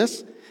ready for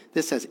this?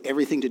 This has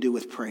everything to do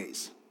with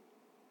praise.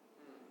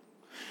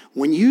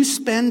 When you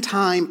spend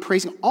time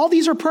praising, all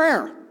these are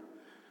prayer.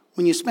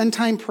 When you spend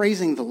time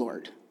praising the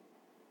Lord,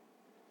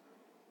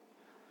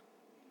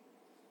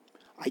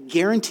 I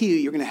guarantee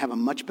you're going to have a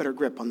much better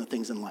grip on the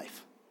things in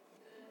life.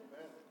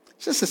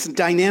 It's just this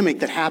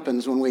dynamic that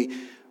happens when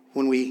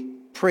we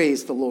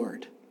praise the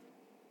Lord.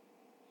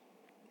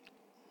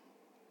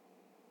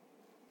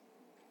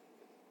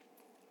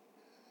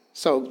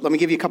 So let me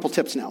give you a couple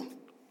tips now.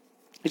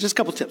 Just a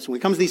couple tips when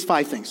it comes to these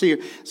 5 things.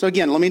 So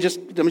again, let me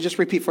just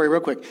repeat for you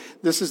real quick.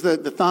 This is the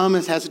thumb.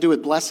 It has to do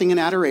with blessing and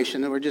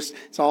adoration. And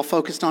it's all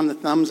focused on the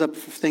thumbs up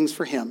things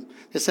for him.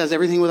 This has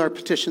everything with our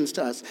petitions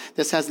to us.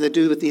 This has to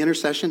do with the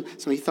intercession.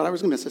 Some of you thought I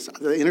was going to miss this.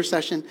 The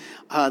intercession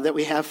that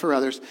we have for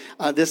others.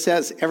 This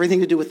has everything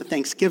to do with the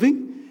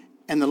thanksgiving.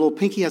 And the little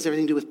pinky has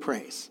everything to do with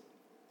praise.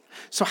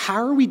 So how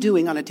are we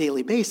doing on a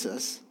daily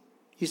basis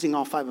using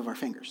all 5 of our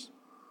fingers?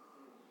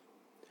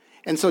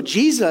 And so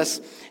Jesus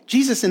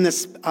in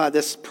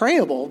this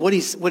prayable, what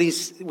he's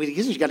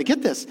you got to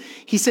get this.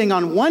 He's saying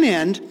on one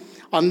end,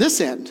 on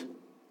this end,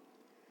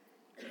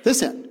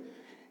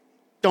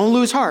 don't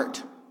lose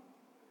heart.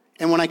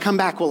 And when I come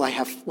back, will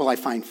I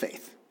find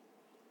faith?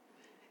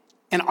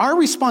 And our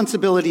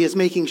responsibility is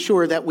making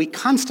sure that we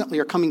constantly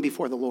are coming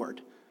before the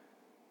Lord.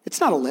 It's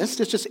not a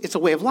list. It's a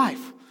way of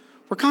life.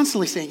 We're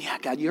constantly saying, yeah,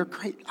 God, you're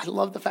great. I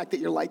love the fact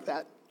that you're like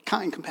that.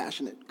 Kind,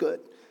 compassionate,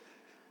 good.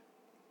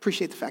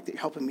 Appreciate the fact that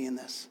you're helping me in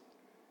this.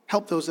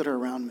 Help those that are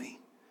around me.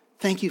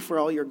 Thank you for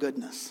all your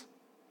goodness.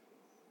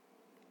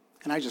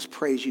 And I just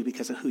praise you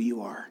because of who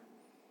you are.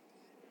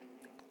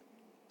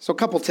 So a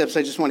couple tips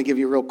I just want to give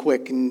you real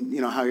quick, and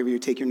however you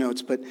take your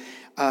notes. But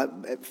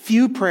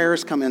few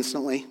prayers come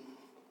instantly.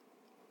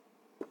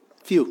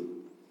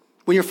 Few.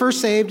 When you're first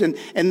saved, and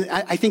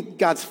I think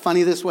God's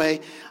funny this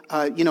way.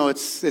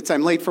 It's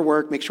I'm late for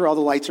work. Make sure all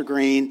the lights are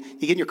green.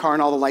 You get in your car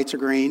and all the lights are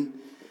green.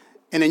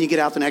 And then you get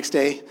out the next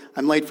day,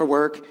 I'm late for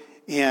work,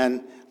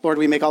 and Lord,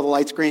 we make all the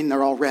lights green,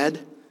 they're all red.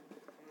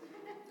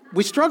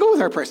 We struggle with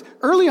our prayers.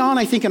 Early on,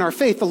 I think in our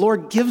faith, the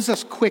Lord gives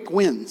us quick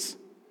wins.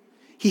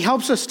 He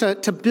helps us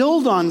to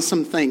build on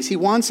some things. He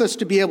wants us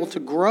to be able to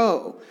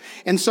grow.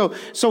 And so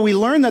we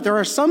learn that there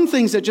are some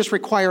things that just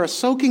require a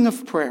soaking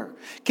of prayer,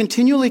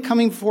 continually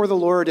coming before the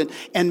Lord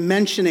and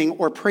mentioning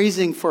or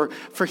praising for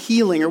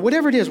healing or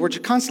whatever it is. We're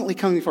just constantly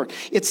coming before.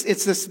 It's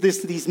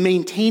these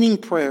maintaining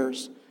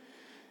prayers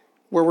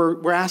where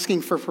we're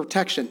asking for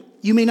protection.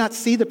 You may not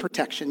see the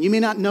protection. You may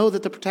not know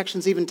that the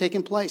protection's even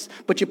taking place,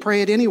 but you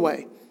pray it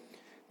anyway.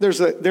 There's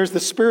the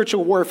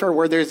spiritual warfare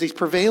where there's these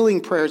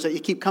prevailing prayers that you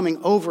keep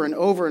coming over and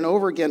over and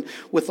over again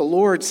with the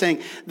Lord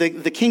saying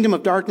the kingdom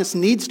of darkness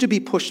needs to be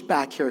pushed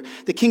back here.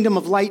 The kingdom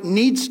of light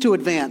needs to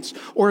advance.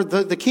 Or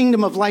the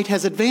kingdom of light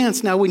has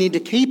advanced. Now we need to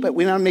keep it.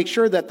 We want to make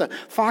sure that the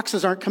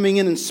foxes aren't coming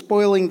in and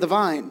spoiling the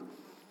vine.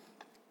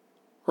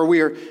 Or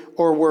we're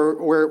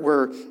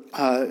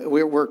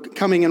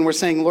coming and we're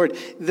saying, Lord,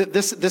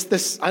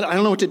 this I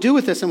don't know what to do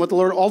with this. And what the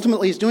Lord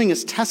ultimately is doing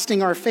is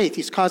testing our faith.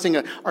 He's causing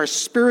our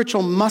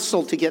spiritual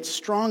muscle to get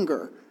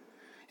stronger.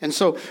 And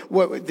so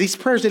these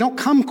prayers, they don't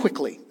come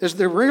quickly.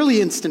 They're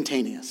rarely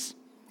instantaneous.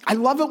 I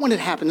love it when it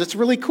happens. It's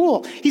really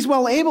cool. He's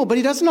well able, but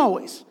he doesn't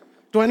always.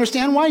 Do I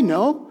understand why?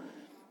 No.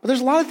 But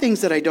there's a lot of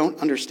things that I don't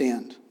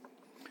understand.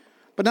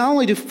 But not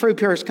only do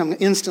prayers come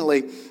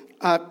instantly,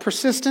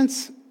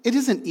 persistence, it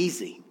isn't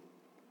easy.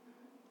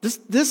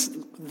 This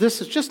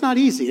is just not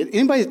easy.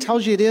 Anybody that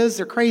tells you it is,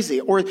 they're crazy.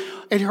 Or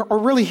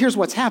really, here's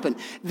what's happened.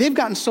 They've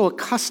gotten so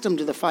accustomed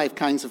to the 5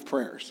 kinds of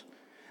prayers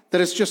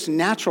that it's just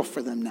natural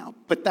for them now.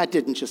 But that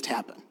didn't just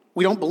happen.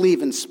 We don't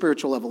believe in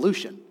spiritual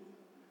evolution.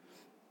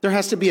 There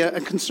has to be a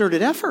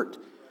concerted effort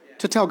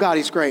to tell God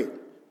he's great,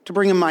 to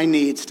bring him my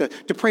needs, to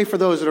pray for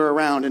those that are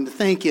around, and to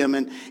thank him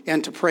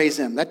and to praise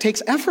him. That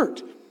takes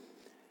effort.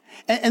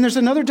 And there's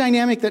another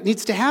dynamic that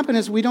needs to happen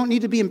is we don't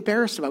need to be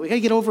embarrassed about it. We got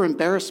to get over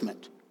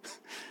embarrassment.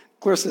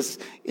 Clarissa's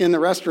in the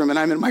restroom and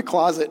I'm in my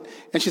closet.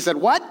 And she said,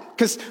 what?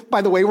 Because,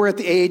 by the way, we're at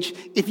the age,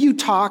 if you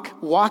talk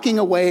walking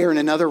away or in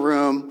another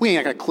room, we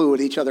ain't got a clue what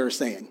each other are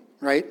saying,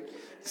 right?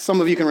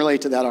 Some of you can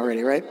relate to that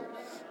already, right?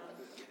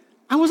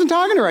 I wasn't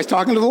talking to her. I was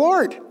talking to the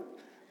Lord.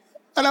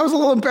 And I was a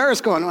little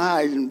embarrassed going,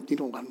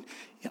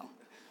 But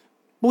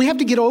we have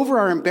to get over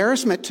our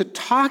embarrassment to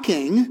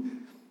talking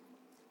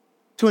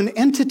to an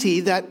entity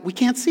that we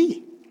can't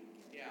see.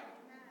 Yeah.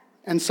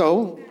 And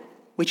so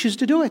we choose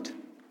to do it.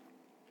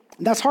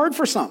 And that's hard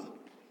for some.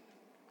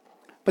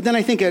 But then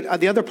I think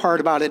the other part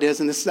about it is,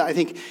 and this is, I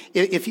think,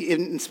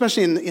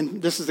 especially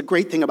this is the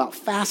great thing about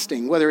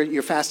fasting, whether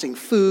you're fasting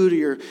food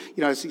or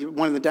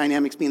one of the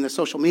dynamics being the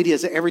social media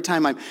is that every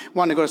time I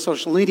want to go to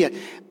social media,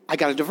 I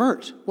got to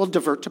divert. Well,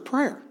 divert to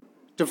prayer.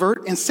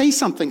 Divert and say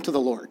something to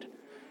the Lord.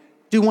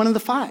 Do one of the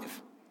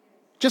 5.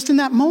 Just in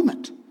that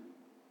moment.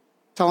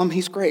 Tell him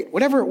he's great.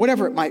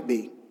 Whatever it might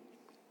be.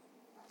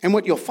 And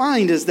what you'll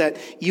find is that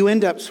you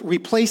end up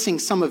replacing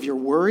some of your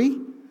worry,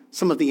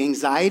 some of the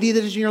anxiety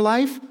that is in your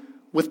life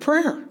with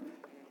prayer.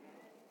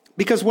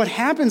 Because what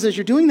happens as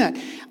you're doing that,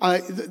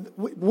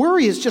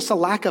 worry is just a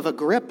lack of a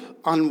grip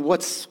on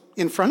what's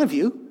in front of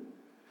you.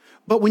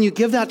 But when you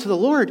give that to the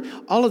Lord,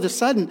 all of a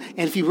sudden,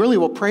 and if you really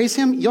will praise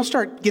him, you'll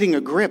start getting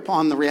a grip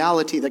on the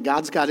reality that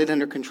God's got it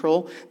under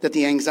control, that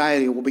the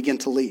anxiety will begin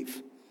to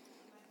leave.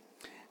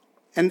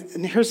 And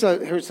here's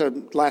a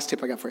last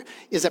tip I got for you,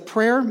 is that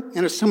prayer, and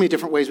there's so many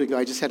different ways we go,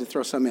 I just had to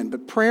throw some in,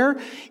 but prayer,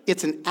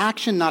 it's an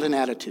action, not an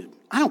attitude.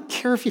 I don't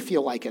care if you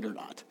feel like it or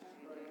not.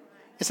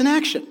 It's an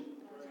action.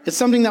 It's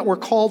something that we're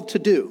called to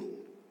do.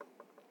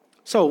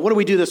 So what do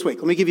we do this week?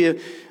 Let me give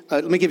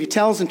you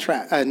tells and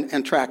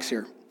tracks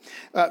here.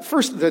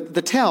 First,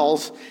 the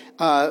tells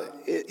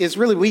is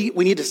really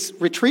we need to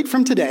retreat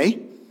from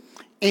today,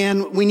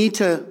 and we need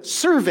to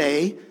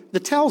survey the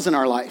tells in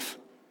our life.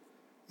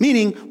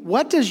 Meaning,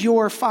 what does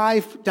your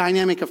 5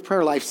 dynamic of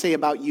prayer life say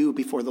about you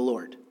before the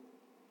Lord?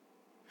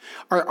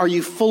 Are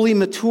you fully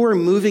mature,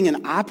 moving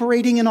and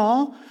operating in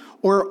all?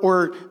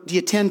 Or do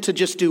you tend to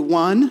just do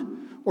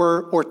 1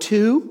 or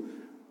 2?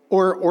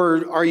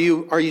 Or are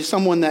you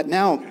someone that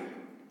now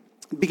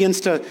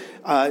begins to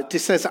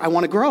says, I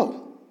want to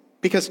grow?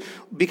 Because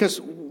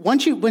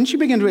once you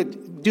begin to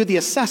do the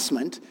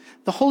assessment,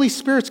 the Holy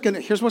Spirit's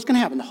here's what's going to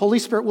happen. The Holy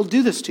Spirit will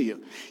do this to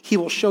you. He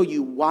will show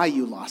you why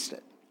you lost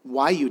it,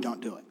 why you don't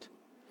do it.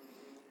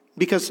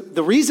 Because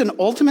the reason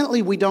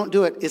ultimately we don't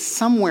do it is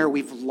somewhere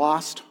we've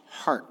lost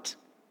heart.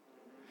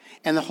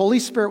 And the Holy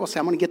Spirit will say,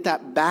 I'm going to get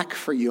that back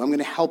for you. I'm going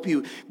to help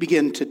you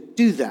begin to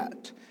do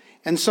that.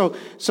 And so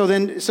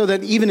that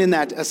even in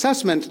that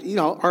assessment,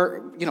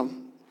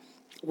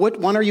 what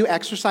one are you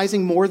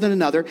exercising more than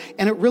another?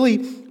 And it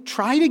really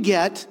try to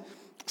get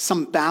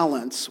some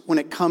balance when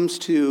it comes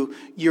to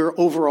your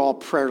overall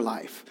prayer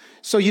life.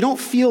 So you don't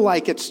feel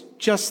like it's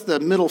just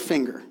the middle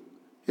finger.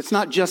 It's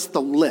not just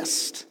the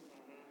list.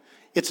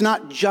 It's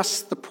not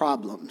just the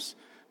problems.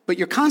 But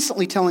you're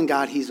constantly telling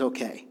God he's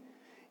okay.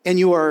 And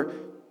you are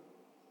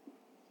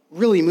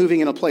really moving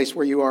in a place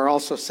where you are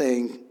also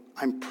saying,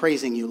 I'm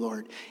praising you,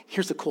 Lord.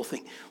 Here's the cool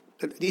thing.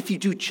 If you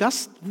do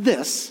just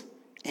this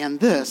and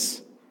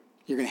this,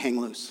 you're going to hang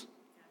loose.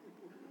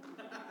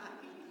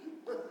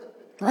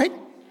 Right?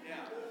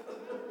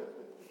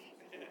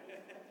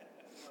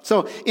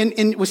 So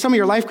with some of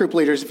your life group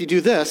leaders, if you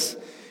do this,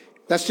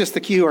 that's just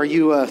the cue. Are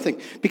you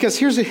think? Because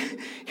here's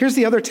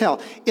the other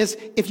tell is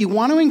if you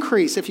want to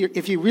increase, if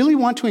you really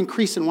want to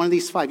increase in one of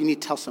these 5, you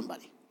need to tell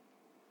somebody.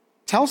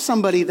 Tell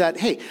somebody that,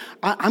 hey,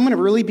 I'm going to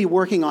really be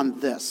working on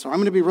this, or I'm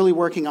going to be really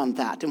working on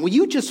that. And will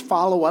you just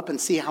follow up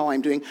and see how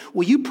I'm doing?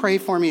 Will you pray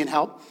for me and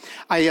help?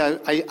 I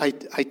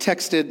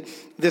texted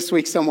this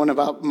week someone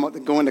about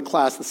going to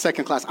class, the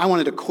second class. I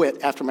wanted to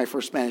quit after my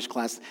first Spanish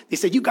class. They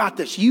said, you got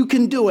this. You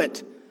can do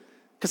it.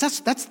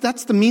 Because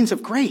that's the means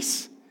of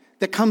grace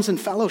that comes in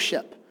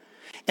fellowship.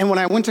 And when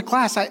I went to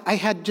class, I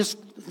had just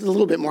a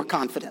little bit more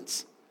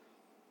confidence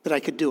that I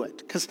could do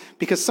it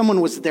because someone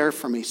was there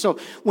for me. So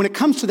when it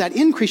comes to that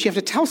increase, you have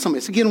to tell somebody.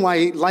 It's again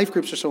why life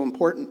groups are so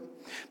important.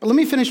 But let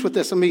me finish with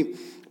this. Let me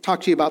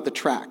talk to you about the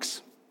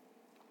tracks.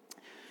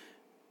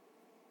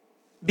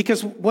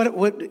 Because what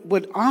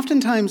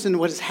oftentimes and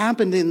what has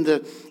happened in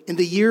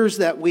the years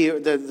that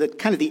the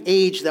kind of the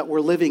age that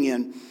we're living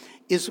in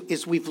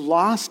is we've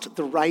lost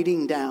the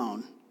writing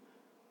down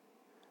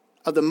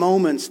of the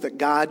moments that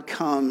God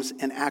comes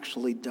and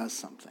actually does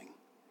something.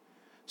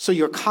 So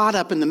you're caught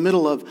up in the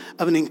middle of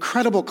an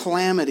incredible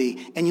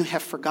calamity, and you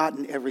have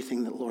forgotten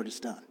everything that the Lord has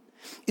done.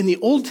 In the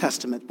Old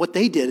Testament, what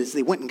they did is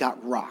they went and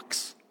got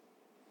rocks,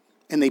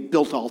 and they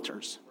built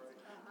altars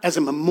as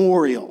a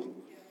memorial.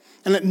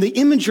 And the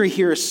imagery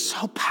here is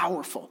so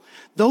powerful.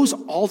 Those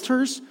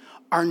altars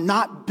are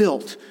not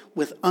built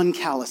with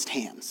uncalloused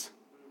hands.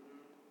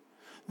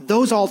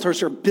 Those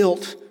altars are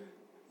built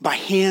by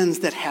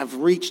hands that have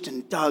reached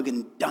and dug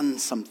and done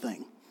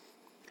something.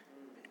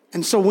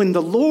 And so when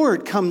the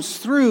Lord comes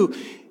through,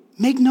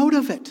 make note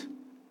of it.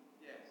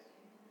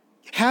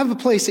 Have a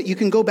place that you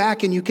can go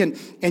back and you can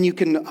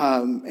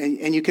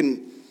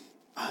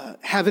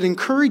have it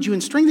encourage you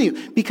and strengthen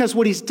you, because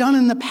what he's done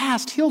in the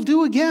past, he'll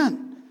do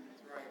again.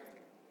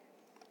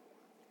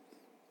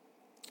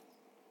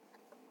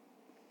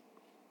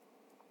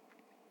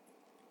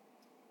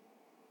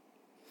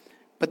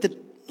 But the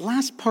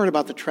last part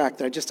about the track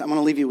that I'm going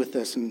to leave you with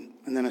this and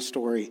then a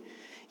story,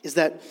 is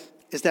that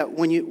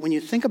when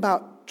you think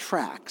about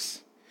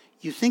tracks,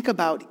 you think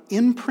about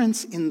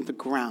imprints in the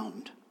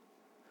ground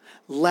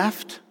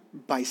left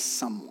by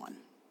someone.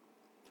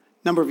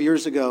 A number of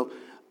years ago,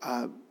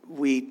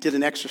 we did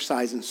an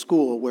exercise in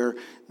school where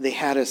they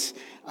had us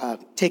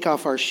take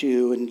off our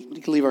shoe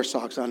and leave our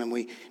socks on, and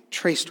we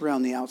traced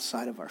around the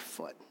outside of our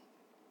foot.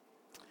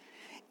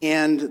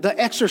 And the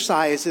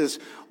exercise is,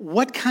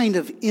 what kind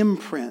of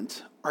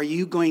imprint are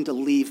you going to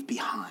leave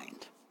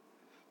behind?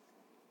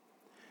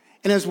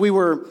 And as we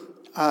were,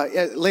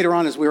 later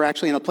on, as we were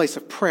actually in a place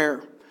of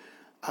prayer,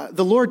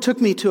 the Lord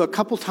took me to a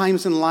couple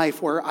times in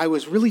life where I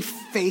was really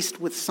faced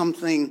with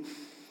something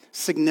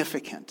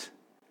significant.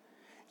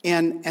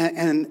 And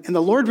the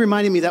Lord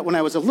reminded me that when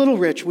I was a little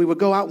rich, we would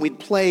go out and we'd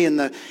play in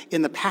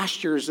the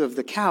pastures of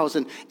the cows,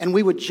 and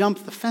we would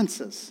jump the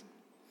fences.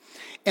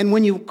 And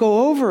when you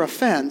go over a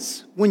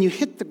fence, when you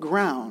hit the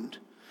ground,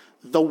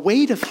 the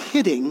weight of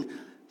hitting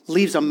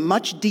leaves a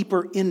much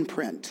deeper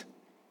imprint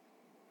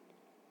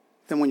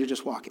than when you're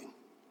just walking.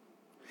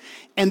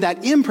 And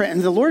that imprint,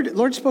 and the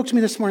Lord spoke to me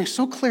this morning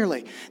so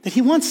clearly that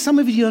he wants some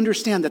of you to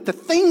understand that the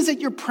things that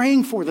you're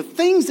praying for, the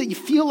things that you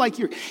feel like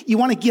you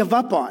want to give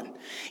up on,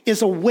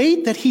 is a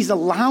weight that he's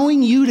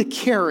allowing you to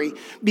carry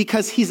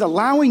because he's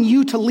allowing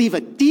you to leave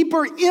a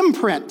deeper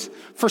imprint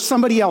for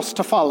somebody else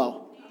to follow.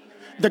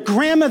 the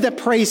grandma that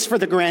prays for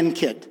the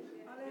grandkid,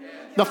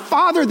 the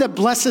father that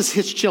blesses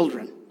his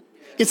children.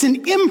 It's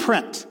an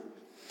imprint.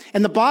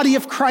 And the body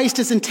of Christ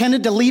is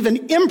intended to leave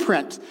an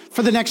imprint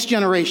for the next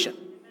generation.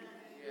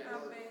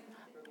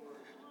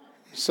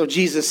 So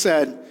Jesus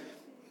said,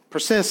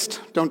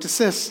 persist, don't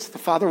desist. The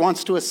Father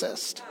wants to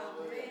assist.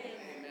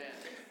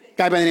 A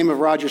guy by the name of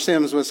Roger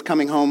Sims was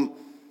coming home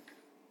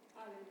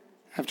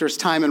after his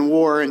time in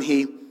war, and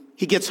he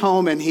gets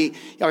home and he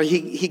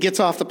gets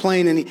off the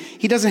plane, and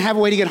he doesn't have a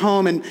way to get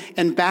home.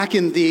 And back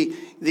in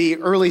the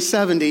early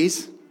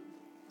 70s,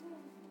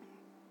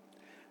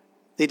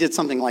 they did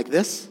something like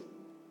this.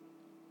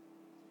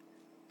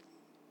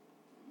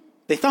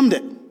 They thumbed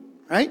it,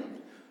 right?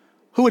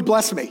 Who would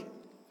bless me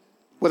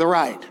with a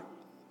ride?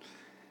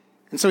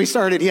 And so he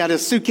had a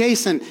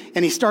suitcase and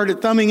he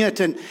started thumbing it,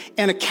 and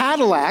a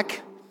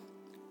Cadillac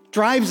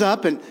drives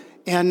up and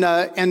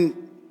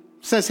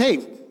says,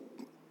 hey,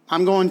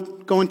 I'm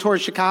going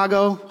towards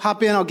Chicago.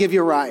 Hop in, I'll give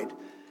you a ride.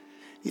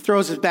 He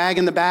throws his bag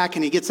in the back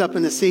and he gets up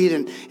in the seat,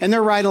 and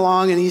they're right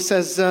along, and he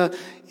says,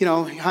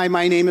 hi,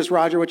 my name is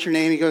Roger, what's your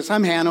name? He goes,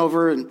 I'm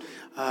Hanover, and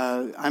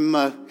I'm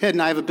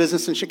heading, I have a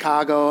business in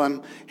Chicago.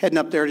 I'm heading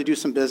up there to do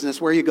some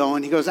business. Where are you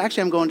going? He goes,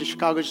 actually, I'm going to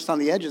Chicago, just on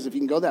the edges, if you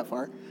can go that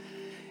far.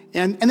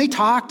 And they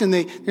talked,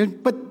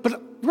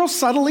 but real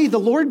subtly, the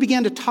Lord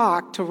began to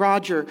talk to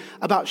Roger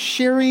about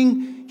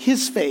sharing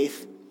his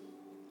faith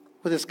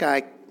with this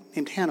guy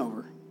named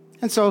Hanover.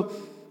 And so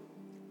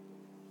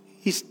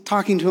he's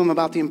talking to him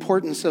about the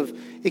importance of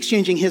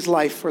exchanging his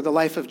life for the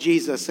life of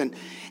Jesus. And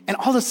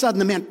all of a sudden,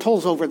 the man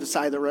pulls over the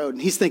side of the road,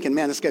 and he's thinking,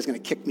 man, this guy's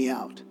going to kick me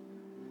out.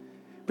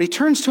 But he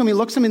turns to him, he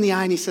looks him in the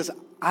eye, and he says,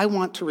 I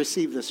want to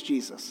receive this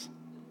Jesus.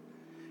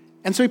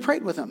 And so he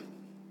prayed with him.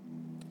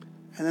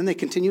 And then they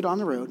continued on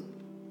the road.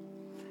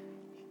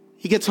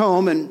 He gets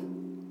home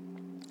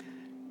and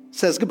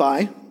says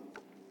goodbye.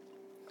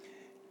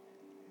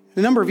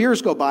 A number of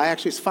years go by,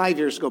 actually it's 5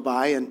 years go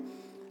by, and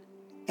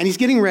he's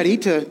getting ready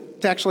to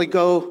actually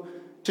go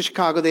to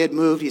Chicago. They had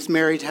moved, he's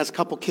married, has a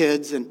couple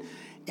kids, and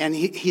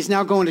he's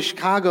now going to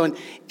Chicago,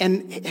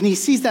 and he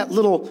sees that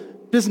little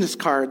business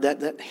card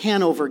that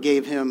Hanover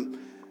gave him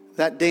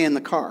that day in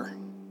the car.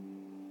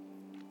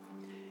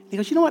 He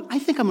goes, you know what, I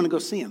think I'm going to go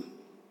see him.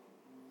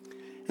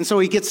 And so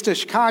he gets to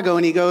Chicago,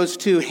 and he goes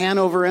to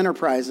Hanover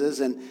Enterprises,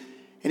 and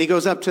he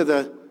goes up to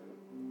the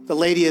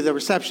lady, the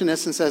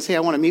receptionist, and says, hey, I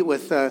want to meet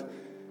with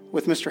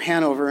Mr.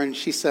 Hanover. And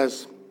she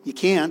says, you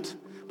can't,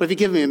 but if you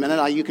give me a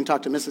minute, you can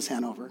talk to Mrs.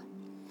 Hanover.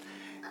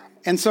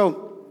 And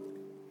so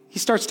he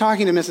starts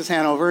talking to Mrs.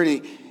 Hanover,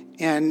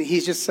 and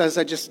he just says,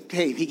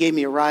 hey, he gave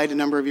me a ride a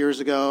number of years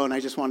ago, and I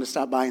just wanted to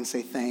stop by and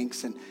say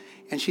thanks.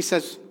 And she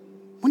says,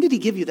 when did he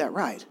give you that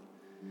ride?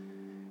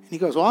 And he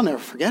goes, well, I'll never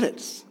forget it.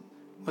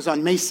 It was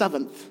on May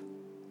 7th.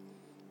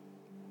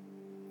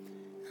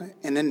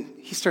 And then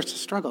he starts to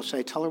struggle. Should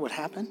I tell her what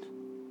happened?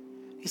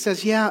 He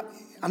says, yeah,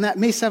 on that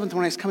May 7th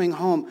when I was coming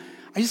home,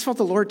 I just felt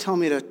the Lord tell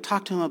me to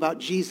talk to him about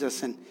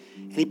Jesus. And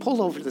he pulled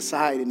over to the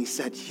side and he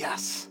said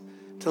yes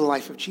to the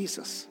life of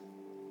Jesus.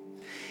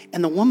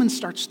 And the woman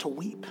starts to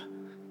weep.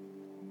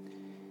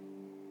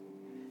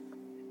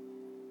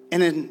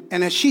 And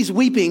as she's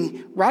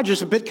weeping,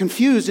 Roger's a bit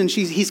confused, and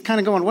he's kind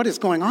of going, what is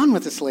going on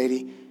with this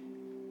lady?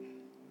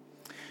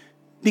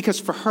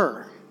 Because for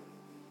her,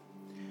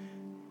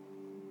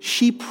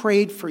 she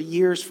prayed for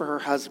years for her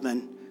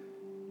husband,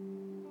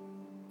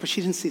 but she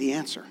didn't see the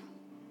answer.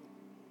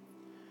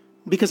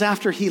 Because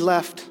after he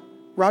left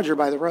Roger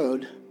by the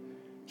road,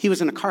 he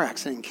was in a car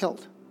accident and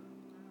killed.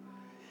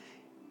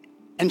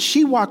 And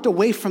she walked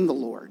away from the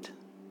Lord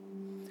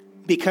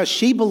because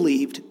she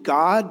believed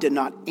God did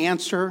not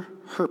answer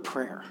her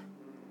prayer.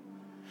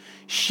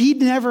 She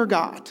never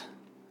got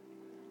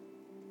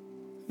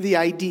the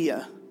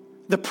idea,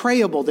 the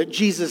prayable that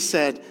Jesus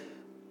said,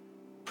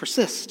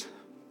 persist,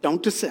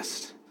 don't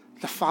desist.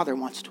 The Father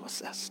wants to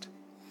assist.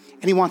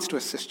 And he wants to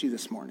assist you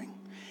this morning.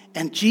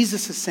 And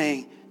Jesus is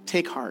saying,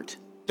 take heart,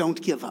 don't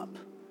give up.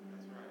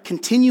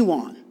 Continue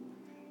on.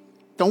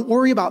 Don't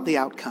worry about the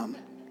outcome.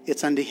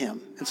 It's unto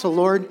him. And so,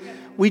 Lord,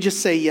 we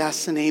just say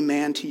yes and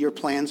amen to your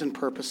plans and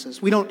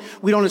purposes. We don't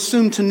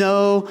assume to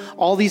know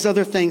all these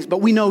other things, but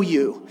we know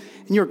you.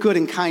 And you're good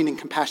and kind and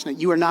compassionate.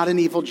 You are not an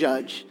evil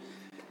judge.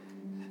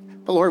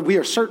 But Lord, we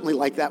are certainly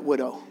like that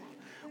widow.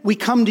 We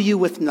come to you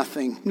with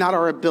nothing, not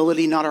our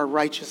ability, not our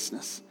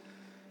righteousness.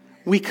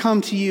 We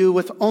come to you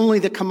with only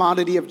the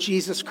commodity of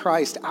Jesus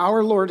Christ,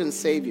 our Lord and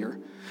Savior,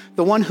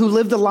 the one who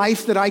lived the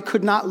life that I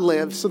could not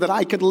live so that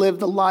I could live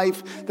the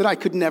life that I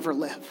could never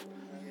live.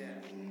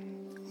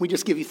 We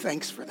just give you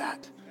thanks for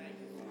that.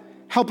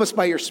 Help us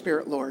by your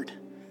Spirit, Lord.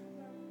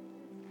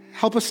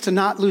 Help us to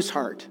not lose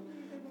heart,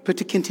 but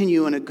to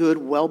continue in a good,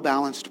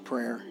 well-balanced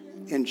prayer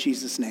in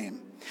Jesus'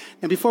 name.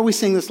 Now, before we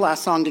sing this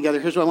last song together,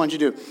 here's what I want you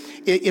to do.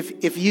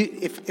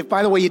 If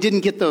by the way, you didn't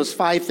get those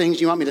 5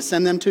 things, you want me to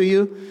send them to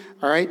you,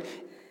 all right?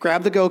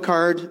 Grab the Go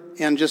card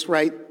and just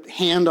write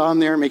hand on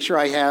there. Make sure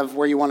I have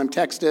where you want them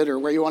texted or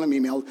where you want them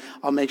emailed.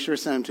 I'll make sure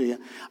to send them to you.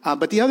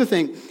 But the other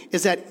thing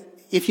is that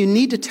if you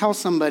need to tell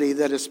somebody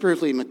that is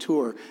spiritually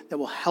mature that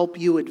will help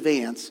you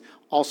advance,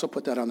 also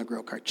put that on the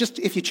grow card. Just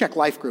if you check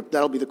life group,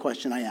 that'll be the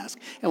question I ask.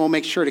 And we'll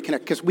make sure to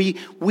connect, because we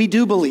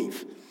do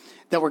believe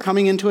that we're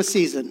coming into a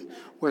season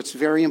where it's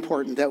very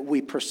important that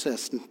we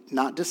persist,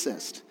 not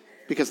desist,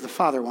 because the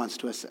Father wants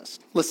to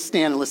assist. Let's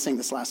stand and let's sing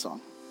this last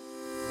song.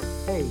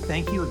 Hey,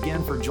 thank you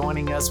again for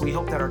joining us. We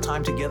hope that our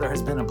time together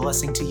has been a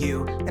blessing to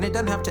you. And it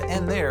doesn't have to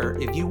end there.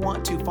 If you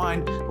want to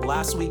find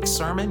last week's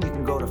sermon, you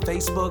can go to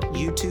Facebook,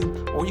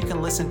 YouTube, or you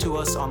can listen to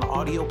us on the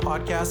audio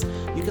podcast.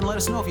 You can let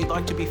us know if you'd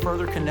like to be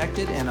further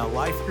connected in a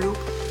life group.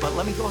 But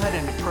let me go ahead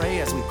and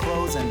pray as we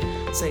close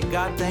and say,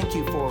 God, thank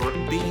you for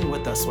being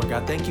with us, Lord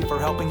God. Thank you for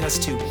helping us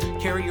to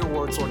carry your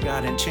words, Lord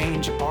God, and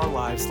change our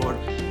lives, Lord.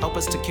 Help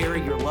us to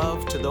carry your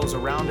love to those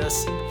around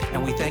us.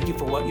 And we thank you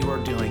for what you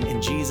are doing.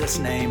 In Jesus'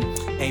 name,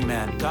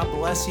 amen. God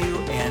bless you,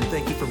 and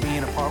thank you for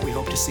being a part. We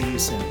hope to see you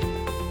soon.